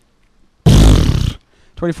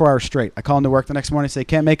 24 hours straight. I call into work the next morning and say,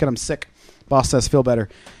 "Can't make it, I'm sick." Boss says, "Feel better."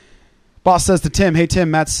 Boss says to Tim, "Hey,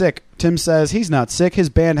 Tim, Matt's sick." Tim says, "He's not sick. His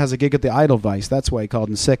band has a gig at the Edelweiss. That's why he called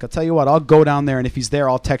him sick." I'll tell you what, I'll go down there, and if he's there,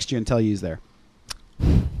 I'll text you and tell you he's there.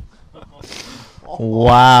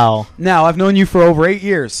 Wow. Now, I've known you for over 8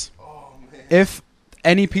 years. If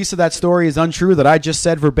any piece of that story is untrue that I just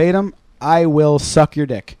said verbatim, I will suck your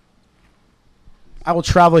dick. I will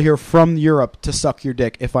travel here from Europe to suck your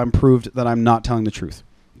dick if I'm proved that I'm not telling the truth.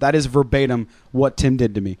 That is verbatim what Tim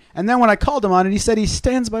did to me. And then when I called him on it, he said he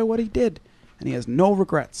stands by what he did, and he has no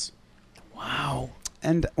regrets. Wow.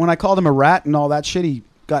 And when I called him a rat and all that shit, he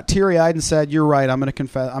got teary-eyed and said, "You're right, I'm going to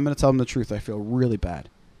confess. I'm going to tell him the truth. I feel really bad."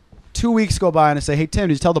 2 weeks go by and I say, "Hey, Tim,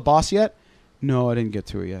 did you tell the boss yet?" "No, I didn't get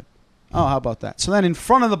to it yet." "Oh, how about that?" So then in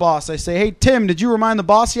front of the boss, I say, "Hey, Tim, did you remind the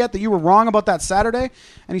boss yet that you were wrong about that Saturday?"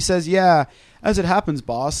 And he says, "Yeah, as it happens,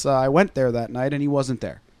 boss, I went there that night and he wasn't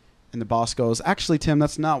there." And the boss goes, "Actually, Tim,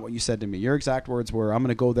 that's not what you said to me. Your exact words were, 'I'm going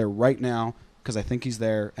to go there right now because I think he's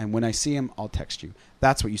there, and when I see him, I'll text you.'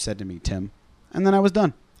 That's what you said to me, Tim." And then I was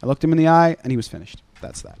done. I looked him in the eye, and he was finished.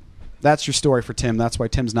 That's that. That's your story for Tim. That's why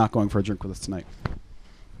Tim's not going for a drink with us tonight.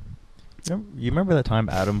 You remember that time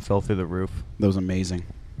Adam fell through the roof? That was amazing.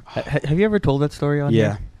 Have you ever told that story on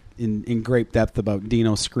Yeah. here? In great depth about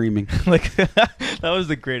Dino screaming. Like that was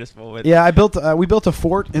the greatest moment. Yeah, we built a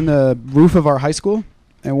fort in the roof of our high school,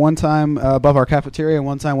 and one time above our cafeteria, and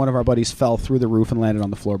one time one of our buddies fell through the roof and landed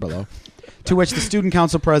on the floor below. To which the student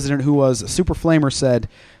council president, who was a super flamer, said,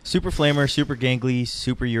 "Super flamer, super gangly,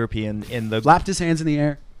 super European." Lapped his hands in the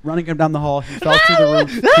air, running him down the hall. He fell through the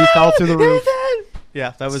roof. He fell through the roof.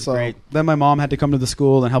 Yeah, that was So great. Then my mom had to come to the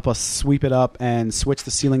school and help us sweep it up and switch the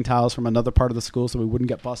ceiling tiles from another part of the school so we wouldn't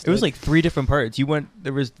get busted. It was like 3 different parts.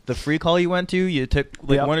 There was the free call you went to. You took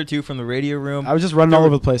like Yep. 1 or 2 from the radio room. I was just running all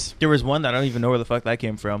over the place. There was one that I don't even know where the fuck that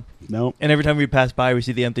came from. Nope. And every time we pass by, we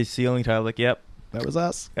see the empty ceiling tile. Like, yep, That was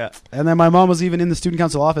us. yeah. And then my mom was even in the student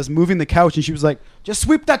council office moving the couch, and she was like, "Just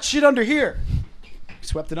sweep that shit under here." We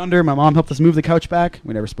swept it under. My mom helped us move the couch back.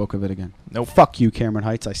 We never spoke of it again. Nope. Fuck you, Cameron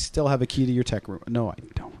Heights. I still have a key to your tech room. No, I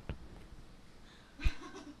don't.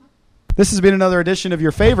 This has been another edition of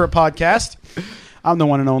your favorite podcast. I'm the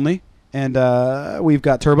one and only. And we've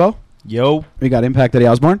got Turbo. Yo. We got Impact Eddie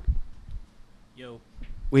Osborne. Yo.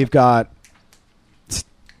 We've got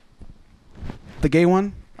the gay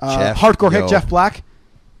one. Jeff. Hardcore Yo. hit Jeff Black.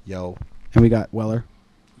 Yo. And we got Weller.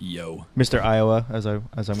 Yo. Mr. Iowa, as I'm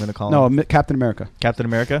going to call No, him. Captain America. Captain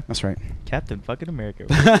America? That's right. Captain fucking America.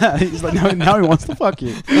 He's like, now he wants to fuck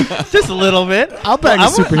you. Just a little bit. I'll bang a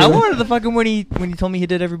superhero. I wanted to fuck him when he told me he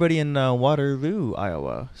did everybody in Waterloo,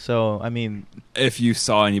 Iowa. So, I mean... If you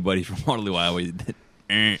saw anybody from Waterloo, Iowa, you did.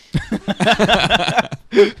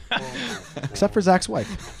 Except for Zach's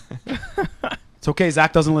wife. It's okay.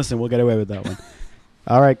 Zach doesn't listen. We'll get away with that one.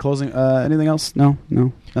 All right, closing. Anything else? No,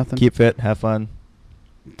 nothing. Keep fit, have fun.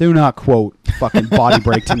 Do not quote fucking Body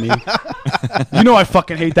Break to me. You know I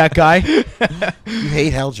fucking hate that guy. You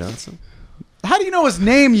hate Hal Johnson? How do you know his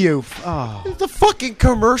name, you? Oh. The fucking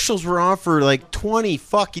commercials were on for like 20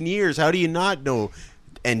 fucking years. How do you not know?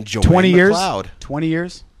 And Joanne 20 years? McLeod. 20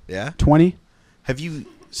 years? Yeah? 20? Have you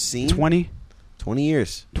seen? 20? 20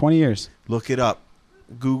 years. 20 years. Look it up.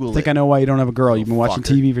 Google I think it. I know why you don't have a girl. You've been watching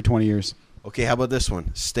Fucker. TV for 20 years. Okay, how about this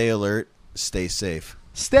one? Stay alert, stay safe.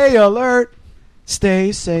 Stay alert,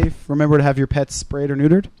 stay safe. Remember to have your pets sprayed or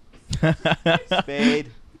neutered.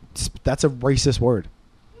 Spade. That's a racist word.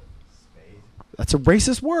 That's a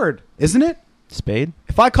racist word, isn't it? Spade?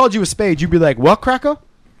 If I called you a spade, you'd be like, what, cracker?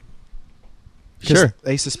 Sure.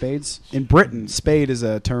 Ace of spades. In Britain, spade is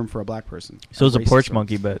a term for a black person. So is a racist porch word.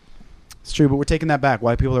 monkey, but It's true, but we're taking that back.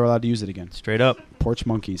 White people are allowed to use it again. straight up. Porch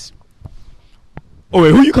monkeys. Oh,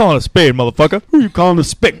 wait, who you calling a spade, motherfucker? Who you calling a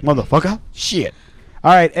spade, motherfucker? Shit.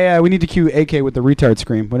 All right, we need to cue AK with the retard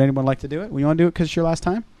scream. Would anyone like to do it? You want to do it because it's your last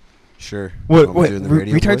time? Sure. What? I'm doing the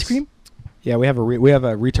radio Retard voice. scream? Yeah, we have a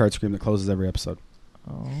retard scream that closes every episode,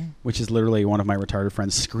 Oh. which is literally one of my retarded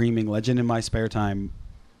friends screaming "Legend in my spare time,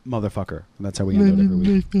 motherfucker." And that's how we end it every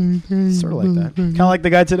week. Sort of like that. Kind of like the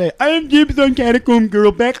guy today. I am Gibson Catacomb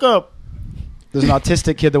girl. Back up. There's an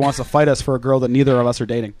autistic kid that wants to fight us for a girl that neither of us are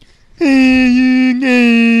dating. Kind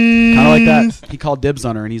of like that. He called dibs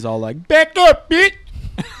on her, and he's all like, "Back up, bitch."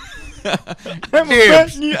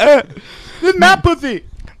 This is my pussy.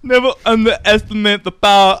 Never underestimate the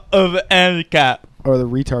power of a handicap. Or the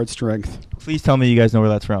retard strength. Please tell me you guys know where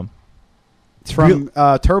that's from. It's from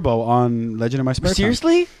Turbo on Legend of My Spare Time.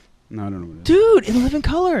 Seriously? No, I don't know what it is. Dude, in living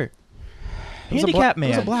color. It was Handicap It man.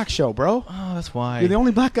 was a black show, bro. Oh, that's why. You're the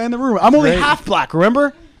only black guy in the room. I'm only Right. half black,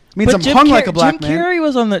 remember? Means But I'm Jim hung like a black Jim man. Carrey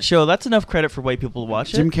was on that show. That's enough credit for white people to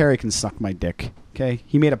watch Jim it. Carrey can suck my dick. Okay?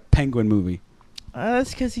 He made a Penguin movie.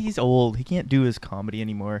 That's because he's old. He can't do his comedy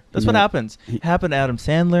anymore. That's what Yeah. happens. Happened to Adam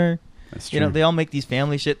Sandler. That's true. You know, they all make these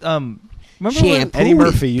family shit. Remember when, Shampoo. Eddie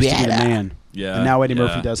Murphy is used to be the better. man. Yeah. And now Eddie yeah.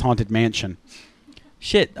 Murphy does Haunted Mansion.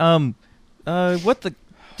 shit? What the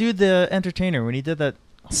dude, the entertainer, when he did that?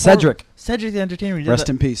 Cedric. Cedric the Entertainer. When he did Rest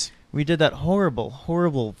that, in peace. We did that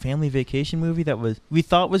horrible family vacation movie that we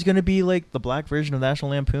thought was going to be like the black version of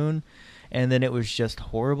National Lampoon, and then it was just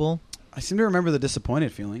horrible. I seem to remember the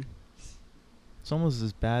disappointed feeling. It's almost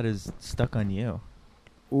as bad as Stuck on You.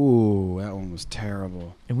 Ooh, that one was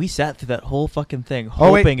terrible. And we sat through that whole fucking thing,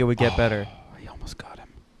 Oh, wait. hoping it would get better. Oh, he almost got him.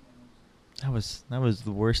 That was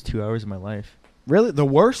the worst 2 hours of my life. Really? The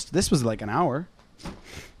worst? This was like an hour.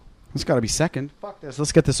 It's got to be second. Fuck this.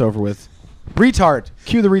 Let's get this over with. Retard.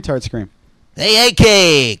 Cue the retard scream. Hey,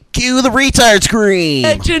 AK, cue the retard scream.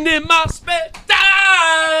 Legend in my spare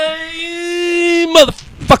time,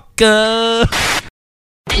 motherfucker.